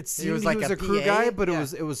it seemed He was he like was a a crew PA? guy, but Yeah.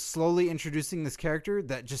 it was slowly introducing this character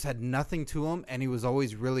that just had nothing to him, and he was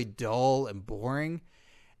always really dull and boring.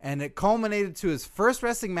 And it culminated to his first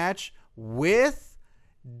wrestling match with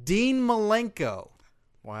Dean Malenko,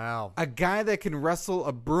 Wow. a guy that can wrestle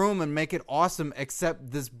a broom and make it awesome, except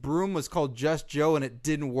this broom was called Just Joe and it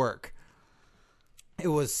didn't work. It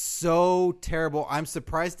was so terrible. I'm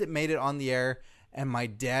surprised it made it on the air, and my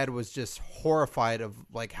dad was just horrified of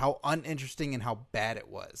like how uninteresting and how bad it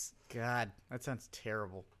was. God, that sounds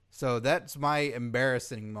terrible. So that's my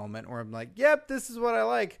embarrassing moment where I'm like, yep, this is what I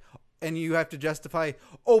like. And you have to justify,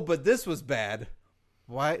 oh, but this was bad.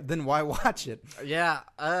 Why watch it? Yeah.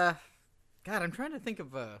 God, I'm trying to think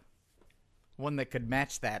of one that could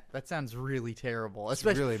match that. That sounds really terrible.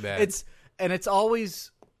 Especially really bad. It's always.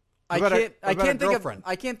 I What about can't. a I can't think of. girlfriend?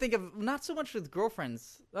 I can't think of. Not so much with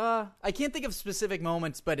girlfriends. I can't think of specific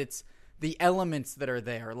moments, but it's the elements that are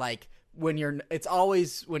there. Like when you're. It's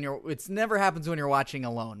always when you're. It's never happens when you're watching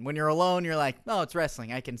alone. When you're alone, you're like, oh, it's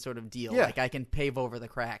wrestling. I can sort of deal. Yeah. Like I can pave over the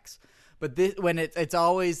cracks. But when it's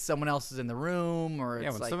always someone else is in the room, or it's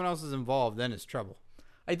Yeah, when like, someone else is involved, then it's trouble.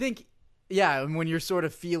 I think, yeah, and when you're sort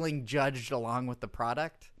of feeling judged along with the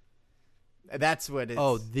product, that's what it's.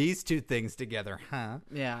 Oh, these two things together, huh?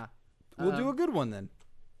 yeah. We'll do a good one then.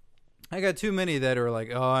 I got too many that are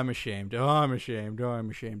like, oh, I'm ashamed. Oh, I'm ashamed. Oh,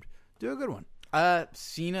 I'm ashamed. Do a good one.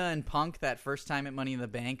 Cena and Punk that first time at Money in the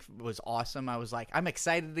Bank was awesome. I was like, I'm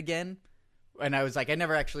excited again. And I was like,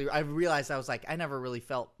 I realized I was like, I never really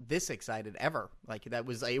felt this excited ever. Like it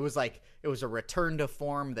was a return to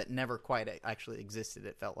form that never quite actually existed.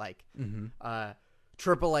 It felt like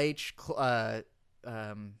Triple H,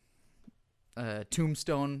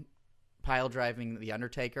 Tombstone pile driving the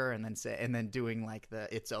Undertaker, and then doing like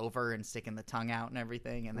the "It's over" and sticking the tongue out and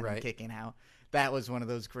everything, and then Right. kicking out. That was one of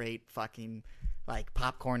those great fucking like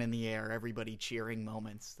popcorn in the air, everybody cheering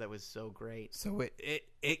moments. That was so great. So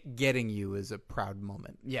it getting you is a proud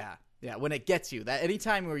moment. Yeah. Yeah, when it gets you. That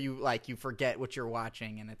anytime where you forget what you're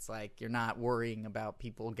watching and it's like you're not worrying about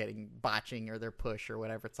people getting botching or their push or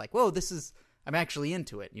whatever. It's like, whoa, I'm actually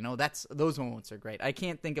into it. You know, those moments are great. I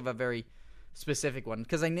can't think of a very specific one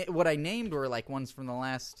because what I named were like ones from the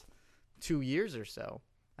last 2 years or so,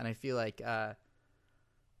 and I feel like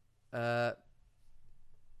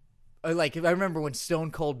like I remember when Stone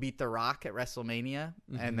Cold beat The Rock at WrestleMania,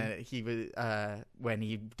 and then he was when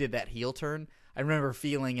he did that heel turn. I remember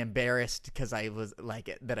feeling embarrassed because I was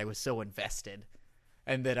like that I was so invested,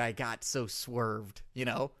 and that I got so swerved. You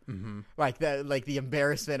know, like the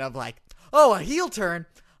embarrassment of like, oh, a heel turn.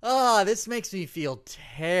 Oh, this makes me feel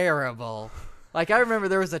terrible. Like I remember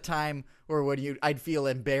there was a time where I'd feel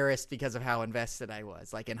embarrassed because of how invested I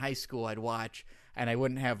was. Like in high school, I'd watch. And I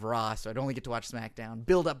wouldn't have Raw, so I'd only get to watch SmackDown.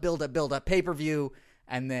 Build up, pay-per-view.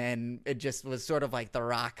 And then it just was sort of like The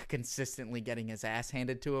Rock consistently getting his ass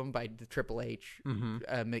handed to him by the Triple H,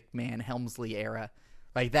 McMahon, Helmsley era.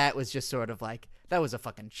 Like that was just sort of like, that was a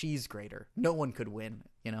fucking cheese grater. No one could win,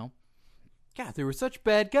 you know? God, they were such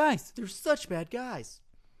bad guys. They're such bad guys.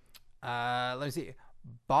 Let me see.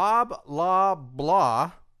 Bob La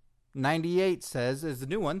Blah 98 says, is the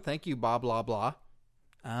new one. Thank you, Bob La Blah.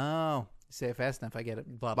 Oh. Say it fast enough, I get it.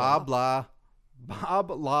 Blah, Bob blah.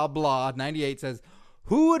 Bob La Blah 98 says,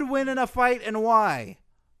 who would win in a fight and why?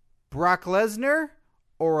 Brock Lesnar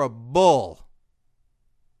or a bull?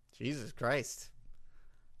 Jesus Christ.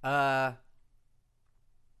 I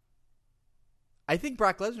think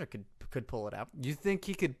Brock Lesnar could pull it out. You think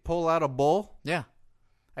he could pull out a bull? Yeah.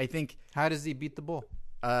 I think How does he beat the bull?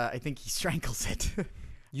 he strangles it.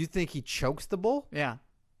 You think he chokes the bull? Yeah.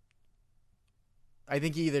 I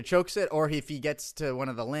think he either chokes it, or if he gets to one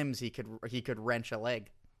of the limbs, he could wrench a leg.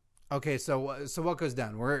 Okay, so what goes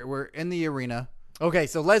down? We're in the arena. Okay,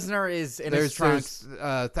 so Lesnar is in his trunks.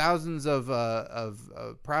 There's thousands of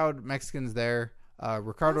proud Mexicans there.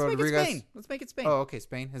 Ricardo Rodriguez. Let's make it Spain. Oh, okay,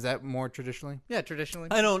 Spain. Is that more traditionally? Yeah, traditionally.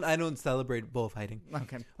 I don't celebrate bullfighting.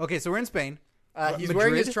 Okay. Okay, so we're in Spain. He's Madrid?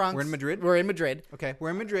 wearing his trunks. We're in Madrid. We're in Madrid. Okay,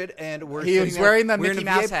 we're in Madrid, and we're He's sitting wearing there. the We're in Mickey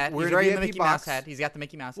a Mouse VIP hat. We're He's in a wearing the VIP Mickey box. Mouse hat. He's got the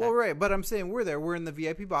Mickey Mouse hat. Well, right, but I'm saying we're there. We're in the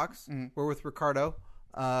VIP box. Mm-hmm. We're with Ricardo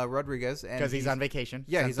Rodriguez, and Because he's on vacation.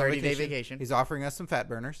 Yeah, he's on 30-day vacation. He's offering us some fat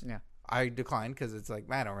burners. Yeah. I declined because it's like,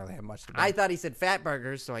 man, I don't really have much to burn. I thought he said fat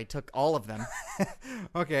burgers, so I took all of them.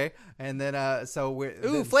 Okay, and then so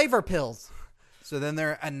we're Flavor pills. So then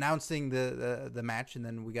they're announcing the match, and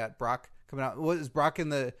then we got Brock coming out. What is Brock in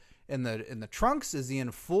the trunks? Is he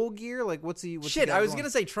in full gear? Like what's he? Shit, I was gonna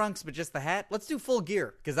say trunks, but just the hat. Let's do full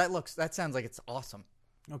gear because that sounds like it's awesome.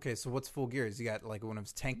 Okay, so what's full gear? Has he got like one of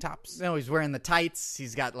his tank tops? No, he's wearing the tights.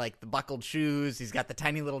 He's got like the buckled shoes. He's got the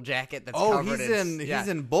tiny little jacket that's Oh, covered. he's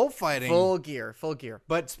in bullfighting. Full gear.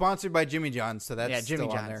 But sponsored by Jimmy John's, so that's Jimmy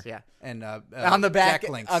still John's. on there. Yeah, and on the back,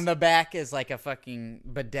 Jack Links. on the back is like a fucking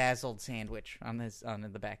bedazzled sandwich on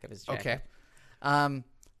the back of his jacket. Okay.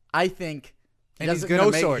 I think he and doesn't.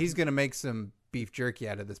 No sword. He's gonna make some beef jerky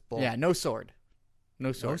out of this bull. Yeah, no sword.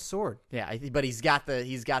 No sword. No sword. Yeah, but he's got the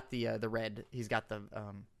red. He's got the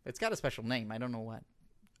It's got a special name. I don't know what.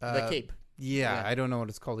 The cape. Yeah, Yeah. I don't know what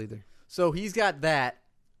it's called either. So he's got that.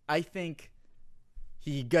 I think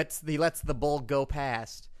he lets the bull go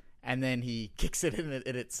past, and then he kicks it in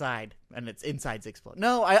its side, and its insides explode.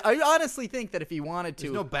 No, I honestly think that if he wanted to,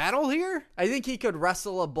 There's no battle here. I think he could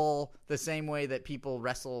wrestle a bull the same way that people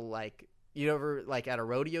wrestle, like, you ever, like, at a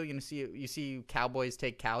rodeo, you see cowboys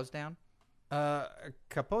take cows down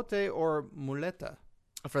Capote or muleta?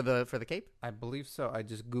 for the cape. I believe so. I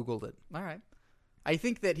just Googled it. All right. I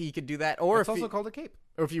think that he could do that, or It's also called a cape.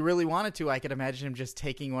 or if you really wanted to, I could imagine him just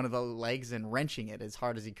taking one of the legs and wrenching it as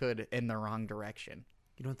hard as he could in the wrong direction.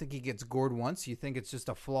 You don't think he gets gored once? You think it's just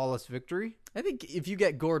a flawless victory? I think if you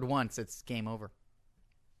get gored once, it's game over.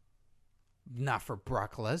 Not for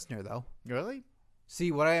Brock Lesnar, though. Really?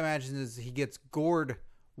 See, what I imagine is he gets gored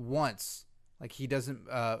once. Like he doesn't,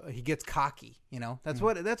 he gets cocky. You know, that's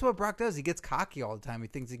what Brock does. He gets cocky all the time. He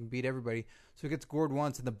thinks he can beat everybody. So he gets gored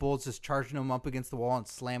once, and the bull's just charging him up against the wall and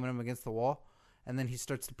slamming him against the wall. And then he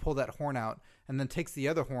starts to pull that horn out, and then takes the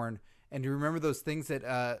other horn. And do you remember those things that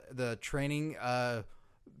the training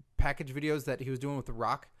package videos that he was doing with The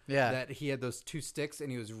Rock? Yeah. That he had those two sticks,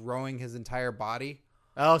 and he was rowing his entire body.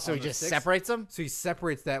 Oh, so On he the just sticks? separates them? So he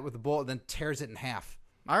separates that with the bull, and then tears it in half.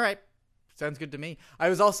 All right. Sounds good to me. I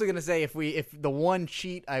was also going to say if the one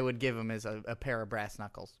cheat I would give him is a pair of brass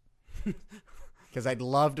knuckles. Because I'd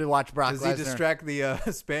love to watch Brock Does Lesnar. he distract the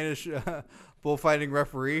Spanish bullfighting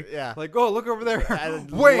referee? Yeah. Like, oh, look over there. I'd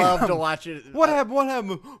Wait, love to watch it. What happened? What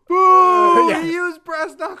happened? Boo! Yeah. He used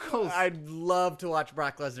brass knuckles. I'd love to watch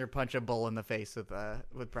Brock Lesnar punch a bull in the face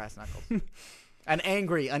with brass knuckles.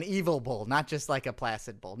 An evil bull, not just like a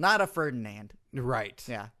placid bull. Not a Ferdinand. Right.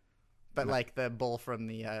 Yeah. But like the bull from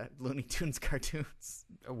the Looney Tunes cartoons.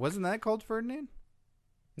 Wasn't that called Ferdinand?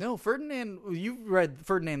 No, Ferdinand. You read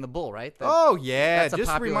Ferdinand the Bull, right? Oh, yeah. that's a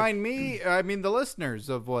Just popular- remind me, I mean, the listeners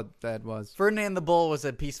of what that was. Ferdinand the Bull was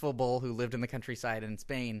a peaceful bull who lived in the countryside in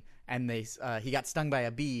Spain, and he got stung by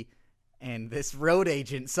a bee, and this road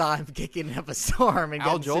agent saw him kicking up a storm. And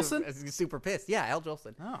Al getting Jolson? super pissed. Yeah, Al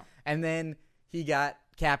Jolson. Oh. And then he got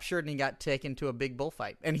captured and he got taken to a big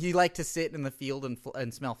bullfight. And he liked to sit in the field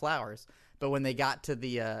and smell flowers. But when they got to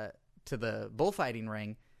the bullfighting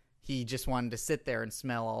ring, he just wanted to sit there and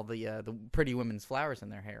smell all the pretty women's flowers in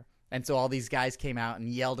their hair. And so all these guys came out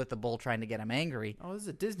and yelled at the bull trying to get him angry. Oh, this is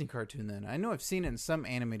a Disney cartoon then. I know I've seen it in some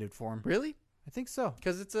animated form. Really? I think so.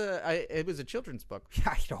 Because it was a children's book.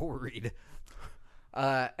 I don't read.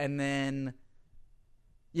 And then,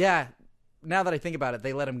 yeah, now that I think about it,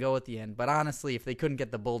 they let him go at the end. But honestly, if they couldn't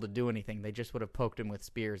get the bull to do anything, they just would have poked him with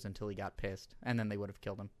spears until he got pissed. And then they would have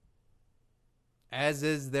killed him. As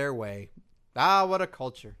is their way. Ah, what a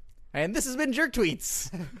culture. And this has been Jerk Tweets.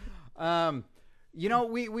 You know,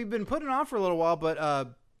 we've been putting it on for a little while,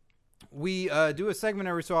 but we do a segment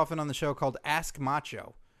every so often on the show called Ask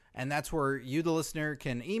Macho. And that's where you, the listener,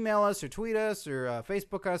 can email us or tweet us or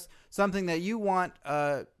Facebook us something that you want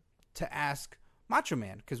to ask Macho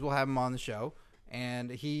Man, because we'll have him on the show,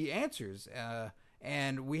 and he answers.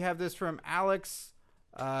 And we have this from Alex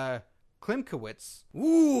Klimkowitz.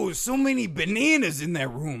 Ooh, so many bananas in that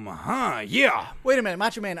room, huh? Yeah. Wait a minute,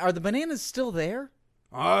 Macho Man, are the bananas still there?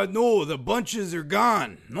 No, the bunches are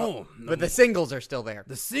gone. No. But the singles are still there.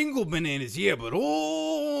 The single bananas, yeah, but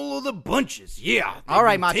all of the bunches, yeah. they've All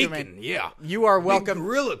right, been Macho taken, Man. Yeah. You are Big welcome.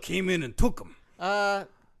 gorilla came in and took them. Uh,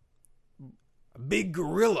 A big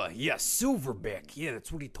gorilla, yeah, silverback. Yeah, that's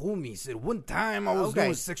what he told me. He said one time I was Okay.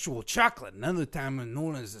 known as sexual chocolate, another time I'm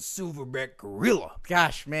known as a silverback gorilla.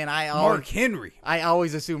 gosh, man, Mark Henry. I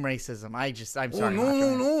always assume racism. I'm Oh, sorry. no,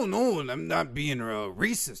 Macho Man. no. I'm not being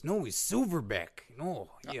racist. No, he's silverback. No,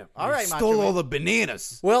 yeah. all He right, Macho stole Man. all the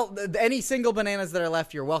bananas. Well, any single bananas that are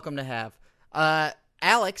left, you're welcome to have.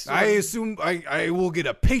 Alex, I assume I will get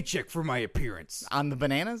a paycheck for my appearance. on the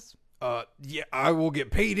bananas? Yeah, I will get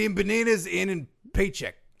paid in bananas and in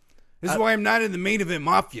paycheck. This is why I'm not in the main event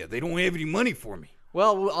mafia. They don't have any money for me.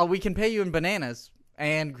 Well, we can pay you in bananas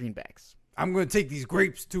and greenbacks. I'm going to take these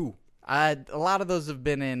grapes too. A lot of those have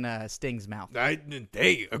been in Sting's mouth.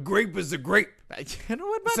 Hey, a grape is a grape. You know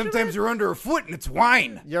what, Macho Sometimes Man? you're under a foot and it's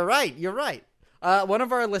wine. You're right. One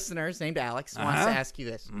of our listeners named Alex wants to ask you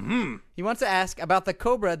this. Mm-hmm. He wants to ask about the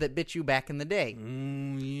cobra that bit you back in the day.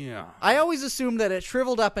 Yeah. I always assumed that it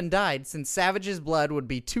shriveled up and died since Savage's blood would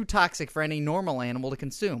be too toxic for any normal animal to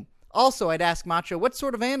consume. Also, I'd ask Macho what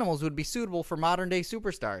sort of animals would be suitable for modern-day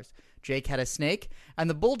superstars. Jake had a snake, and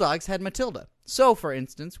the Bulldogs had Matilda. So, for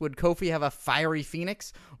instance, would Kofi have a fiery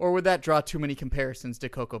phoenix, or would that draw too many comparisons to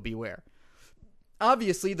Coco Beware?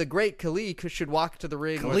 Obviously, the great Khali should walk to the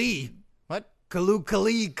ring. Kali. What? Kalu,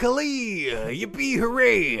 Kali. Yippee,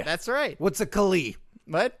 hooray. That's right. What's a Kali?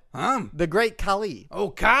 What? Huh? The great Khali. Oh,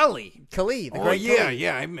 Kali. Khali. The Oh, great yeah, Khali.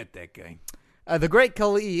 yeah, I met that guy. The great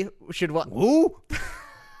Khali should walk. Who?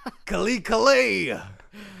 Kali. Khali.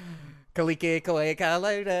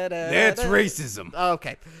 That's racism.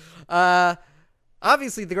 Okay.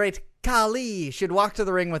 Obviously, the great Khali should walk to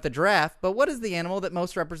the ring with the giraffe, but what is the animal that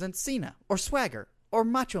most represents Cena, or Swagger, or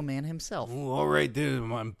Macho Man himself? Oh, all right,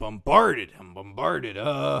 dude. I'm bombarded.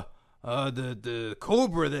 The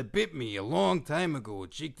cobra that bit me a long time ago,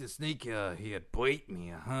 Jake the Snake, he had bite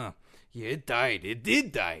me, Yeah, it died. It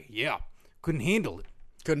did die. Yeah, couldn't handle it.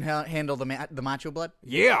 Couldn't handle the Macho Blood?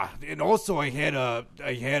 Yeah, and also I had a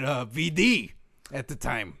VD at the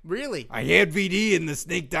time. Really? I had VD, and the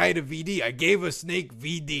snake died of VD. I gave a snake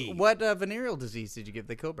VD. What venereal disease did you give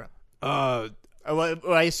the cobra? Well,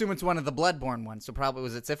 I assume it's one of the bloodborne ones, so probably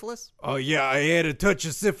was it syphilis? Oh yeah, I had a touch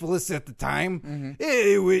of syphilis at the time. Mm-hmm.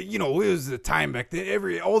 It was the time back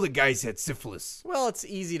then. All the guys had syphilis. Well, it's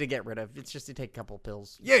easy to get rid of. It's just you take a couple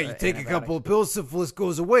pills. Yeah, you take a couple of pills, syphilis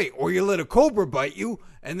goes away. Or you let a cobra bite you,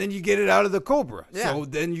 and then you get it out of the cobra. Yeah. So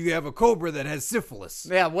then you have a cobra that has syphilis.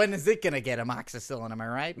 Yeah, when is it going to get amoxicillin, am I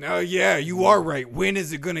right? Now, yeah, you are right. When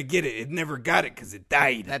is it going to get it? It never got it because it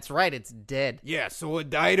died. That's right, it's dead. Yeah, so it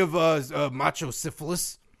died of macho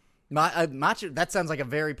syphilis. Macho, that sounds like a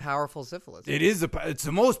very powerful syphilis. It's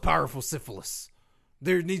the most powerful syphilis.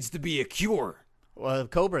 There needs to be a cure. Well,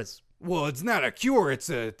 cobras. Well, it's not a cure. It's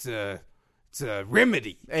a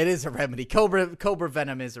remedy. It is a remedy. Cobra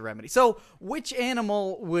venom is a remedy. So, which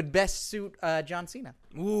animal would best suit John Cena?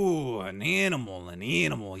 Ooh, an animal.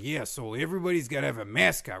 Yeah, so everybody's got to have a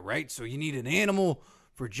mascot, right? So you need an animal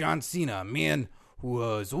for John Cena, a man who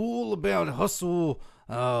is all about hustle,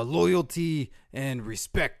 loyalty, and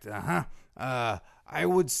respect. I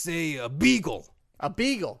would say a beagle. A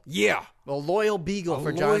beagle. Yeah, A loyal beagle for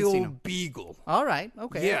a John loyal Cena. beagle. All right.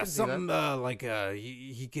 Okay. I Yeah, can see something that. like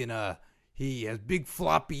he can he has big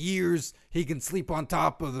floppy ears. He can sleep on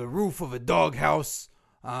top of the roof of a doghouse.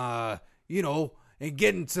 And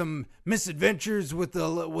get in some misadventures with a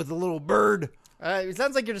little bird. It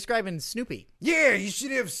sounds like you're describing Snoopy. Yeah, you should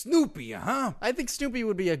have Snoopy, huh? I think Snoopy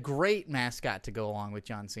would be a great mascot to go along with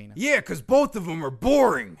John Cena. Yeah, because both of them are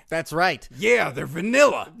boring. That's right. Yeah, they're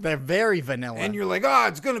vanilla. They're very vanilla. And you're like,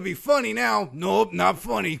 it's going to be funny now. Nope, not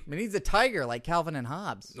funny. It needs a tiger like Calvin and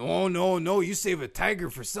Hobbes. No. You save a tiger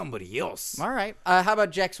for somebody else. All right. How about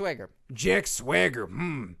Jack Swagger? Jack Swagger.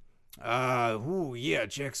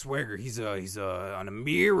 Jack Swagger. He's an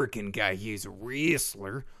American guy. He's a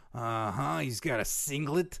wrestler. He's got a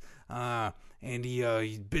singlet. And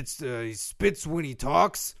he spits when he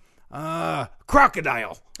talks.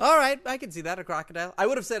 Crocodile. All right, I can see that, a crocodile. I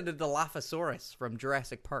would have said a Dilophosaurus from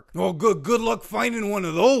Jurassic Park. Oh, good luck finding one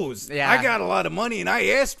of those. Yeah. I got a lot of money, and I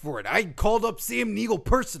asked for it. I called up Sam Neill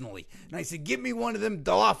personally, and I said, "Get me one of them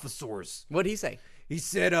Dilophosaurs." What'd he say? He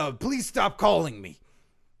said, "Please stop calling me."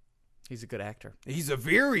 He's a good actor. He's a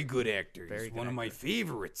very good actor. Very He's good one of my actor.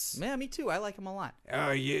 favorites. Yeah, me too. I like him a lot.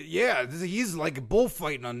 He's like a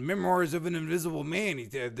bullfighting on Memoirs of an Invisible Man.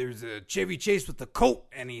 There's a Chevy Chase with the coat,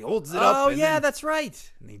 and he holds it up. Oh, and yeah, then- that's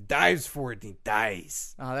right. and he dives for it, and he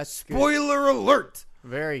dies. Oh, that's good. Spoiler alert.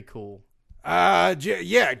 Very cool.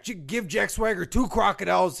 Give Jack Swagger 2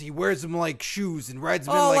 crocodiles. He wears them like shoes and rides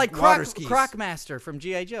them Oh, in like water skis. Crocmaster from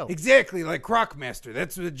G.I. Joe. Exactly, like Crocmaster.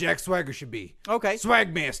 That's what Jack Swagger should be. Okay.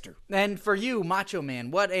 Swagmaster. And for you, Macho Man,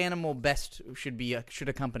 what animal best should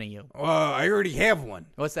accompany you? I already have one.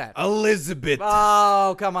 What's that? Elizabeth.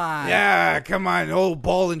 Oh, come on. Yeah, come on, old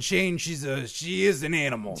ball and chain. She is an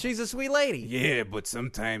animal. She's a sweet lady. Yeah, but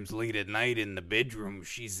sometimes late at night in the bedroom,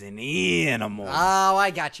 she's an animal. Oh, I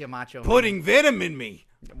got you, Macho Man. Putting venom in me.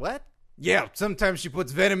 What? Yeah, sometimes she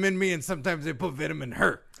puts venom in me, and sometimes I put venom in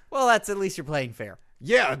her. Well, that's at least you're playing fair.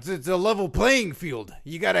 Yeah, it's a level playing field.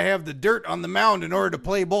 You got to have the dirt on the mound in order to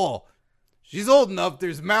play ball. She's old enough.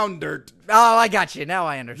 There's mound dirt. Oh, I got you. Now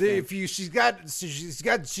I understand. She's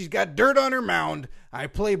got dirt on her mound. I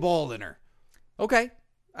play ball in her. Okay.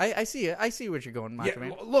 I see it. I see what you're going, Macho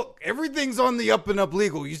Man. Look, everything's on the up and up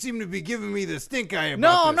legal. You seem to be giving me the stink eye about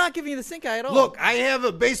No, this. I'm not giving you the stink eye at all. Look, I have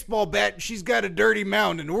a baseball bat. And she's got a dirty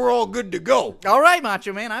mound, and we're all good to go. All right,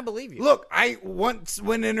 Macho Man. I believe you. Look, I once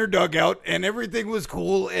went in her dugout, and everything was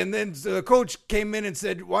cool. And then the coach came in and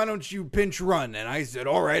said, "Why don't you pinch run?" And I said,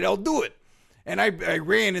 "All right, I'll do it." And I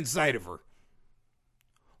ran inside of her.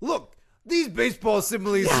 Look, these baseball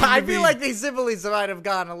similes. seem to I be- feel like these similes might have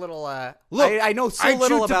gone a little. Look, I know so I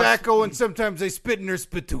little chew about tobacco, and sometimes I spit in her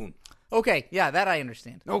spittoon. Okay, yeah, that I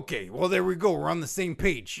understand. Okay, well, there we go. We're on the same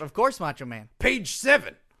page. Of course, Macho Man. Page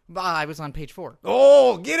 7. I was on page 4.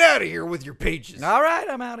 Oh, get out of here with your pages. All right,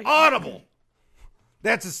 I'm out of here. Audible.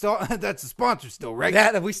 That's a sponsor still, right?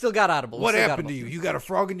 Yeah, we still got Audible. What happened to you? You got a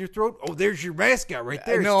frog in your throat? Oh, there's your mascot right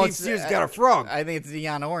there. No, Steve Sears got a frog. I think it's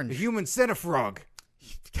Neon A Orange. human centifrog.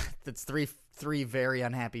 That's three very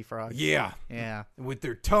unhappy frogs. Yeah. Yeah. With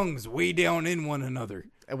their tongues way down in one another.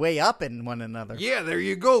 Way up in one another. Yeah, there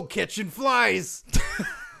you go, catching flies.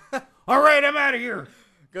 All right, I'm out of here.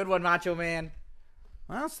 Good one, Macho Man.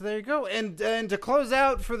 Well, so there you go. And to close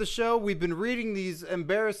out for the show, we've been reading these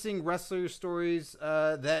embarrassing wrestler stories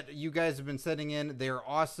that you guys have been sending in. They're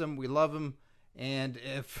awesome. We love them. And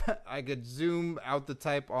if I could zoom out the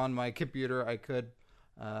type on my computer, I could,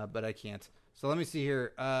 but I can't. So let me see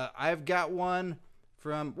here. I've got one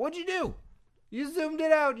from... What'd you do? You zoomed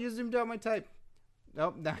it out. You zoomed out my type.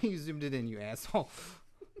 Nope, now you zoomed it in, you asshole.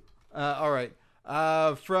 All right.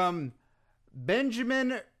 From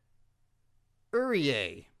Benjamin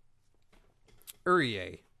Urier.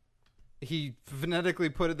 He phonetically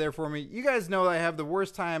put it there for me. You guys know I have the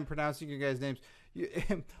worst time pronouncing you guys' names.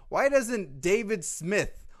 Why doesn't David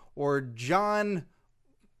Smith or John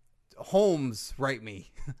Holmes write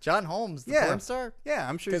me? John Holmes, the Yeah. porn star? Yeah,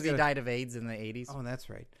 I'm sure Because he gonna- died of AIDS in the 80s. Oh, that's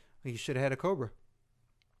right. He should have had a cobra.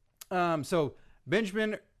 So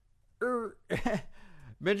Benjamin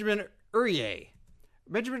Benjamin Urier.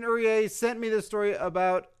 Benjamin Urier sent me this story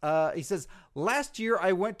about, he says, last year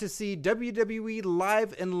I went to see WWE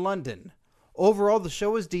live in London. Overall, the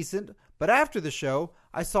show was decent, but after the show,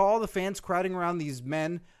 I saw all the fans crowding around these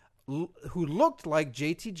men who looked like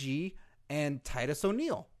JTG and Titus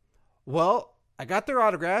O'Neil. Well, I got their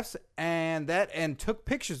autographs and took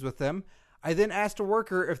pictures with them. I then asked a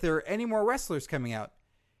worker if there were any more wrestlers coming out.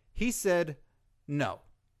 He said, no.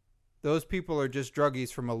 Those people are just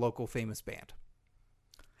druggies from a local famous band.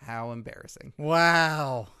 How embarrassing.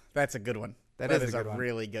 Wow. That's a good one. That is a good one.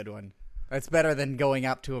 Really good one. That's better than going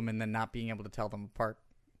up to them and then not being able to tell them apart.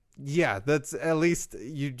 Yeah, that's at least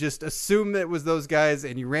you just assumed that it was those guys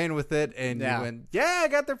and you ran with it and Yeah. you went, yeah, I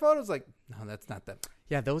got their photos. Like, no, that's not them.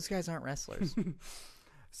 Yeah, those guys aren't wrestlers.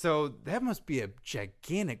 So that must be a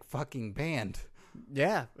gigantic fucking band.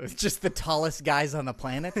 Yeah. It's just the tallest guys on the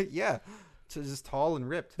planet. Yeah, just tall and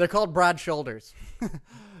ripped. They're called broad shoulders.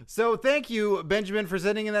 So thank you, Benjamin, for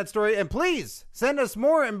sending in that story. And please send us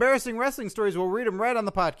more embarrassing wrestling stories. We'll read them right on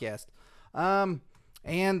the podcast.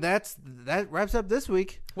 And that wraps up this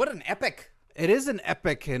week. What an epic. It is an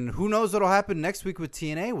epic, and who knows what'll happen next week with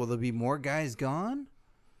TNA? Will there be more guys gone?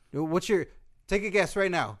 Take a guess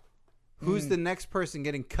right now. Who's the next person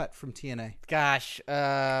getting cut from TNA? Gosh.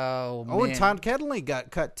 Oh, man. and Todd Kedley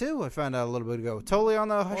got cut too. I found out a little bit ago. Totally on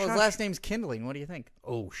the hush. Well, his hush. last name's Kindling. What do you think?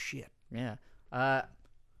 Oh shit. Yeah.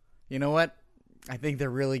 You know what? I think they're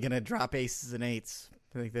really going to drop aces and eights.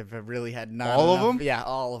 I think they've really had not All of enough- them? Yeah,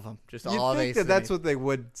 all of them. Just You'd all of think aces that and that's eights. what they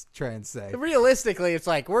would try and say. Realistically, it's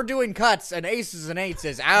like, we're doing cuts and aces and eights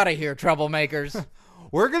is out of here, troublemakers.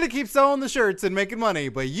 We're gonna keep selling the shirts and making money,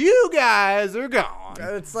 but you guys are gone.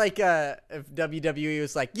 It's like if WWE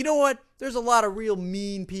was like, you know what? There's a lot of real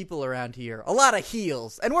mean people around here. A lot of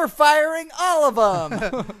heels. And we're firing all of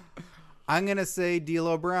them. I'm gonna say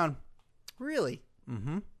D'Lo Brown. Really?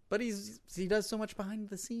 But he does so much behind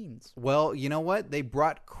the scenes. Well, you know what? They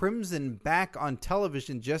brought Crimson back on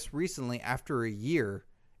television just recently after a year,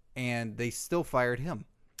 and they still fired him.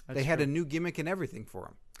 They had a new gimmick and everything for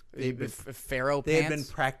him. Pharaoh They pants. had been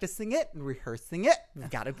practicing it and rehearsing it,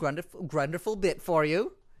 Got a wonderful bit for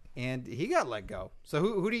you. and he got let go. So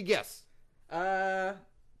who do you guess?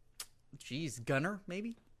 Gunner,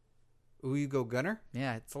 maybe? Who you go, Gunner?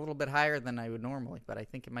 Yeah, it's a little bit higher than I would normally, but I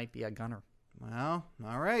think it might be a Gunner. Well,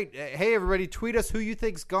 all right. Hey, everybody, tweet us who you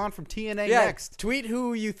think's gone from TNA next. Tweet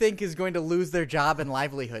who you think is going to lose their job and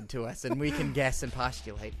livelihood to us, and we can guess and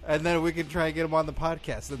postulate. And then we can try and get them on the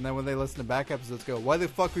podcast. And then when they listen to back episodes, go, why the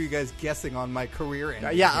fuck were you guys guessing on my career?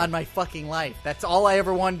 On my fucking life. That's all I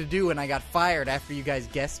ever wanted to do, and I got fired after you guys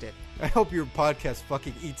guessed it. I hope your podcast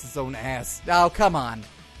fucking eats its own ass. Oh, come on.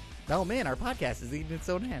 Oh, man, our podcast is eating its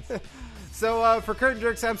own ass. So for Curtain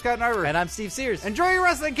Jerks, I'm Scott Narver. And I'm Steve Sears. Enjoy your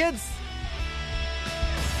wrestling, kids!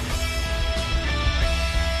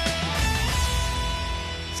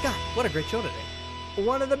 Scott, what a great show today.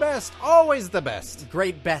 One of the best. Always the best.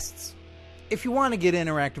 Great bests. If you want to get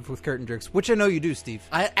interactive with Curtain Jerks, which I know you do, Steve,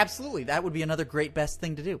 Absolutely. That would be another great best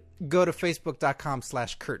thing to do. go to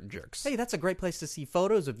facebook.com/Curtain Jerks. Hey, that's a great place to see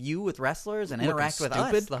photos of you with wrestlers and Looking interact with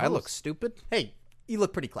stupid. us. the I look hosts. stupid. Hey, you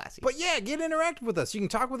look pretty classy. But yeah, get interactive with us. You can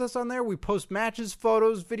talk with us on there. We post matches,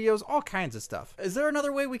 photos, videos, all kinds of stuff. Is there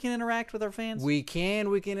another way we can interact with our fans? We can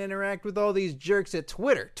interact with all these jerks at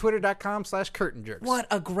Twitter. Twitter.com/Curtain Jerks. What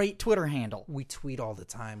a great Twitter handle. We tweet all the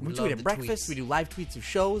time. We love tweet at the breakfast. tweets. We do live tweets of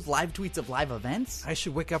shows, live tweets of live events. I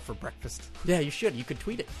should wake up for breakfast. Yeah, you should. You could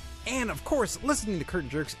tweet it. And of course, listening to Curtain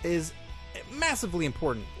Jerks is massively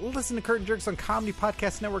important. Listen to Curtain Jerks on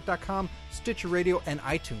ComedyPodcastNetwork.com, Stitcher Radio, and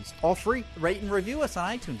iTunes. All free. Rate and review us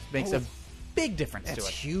on iTunes. Makes a big difference That's to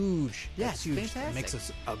it. huge. Yeah, That's it's huge. fantastic. It makes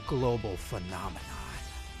us a global phenomenon.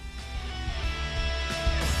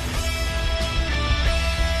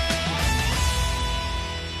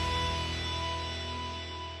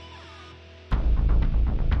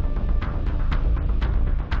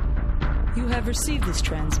 You have received this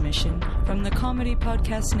transmission from the Comedy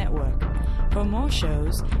Podcast Network. For more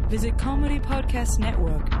shows, visit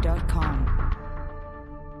comedypodcastnetwork.com.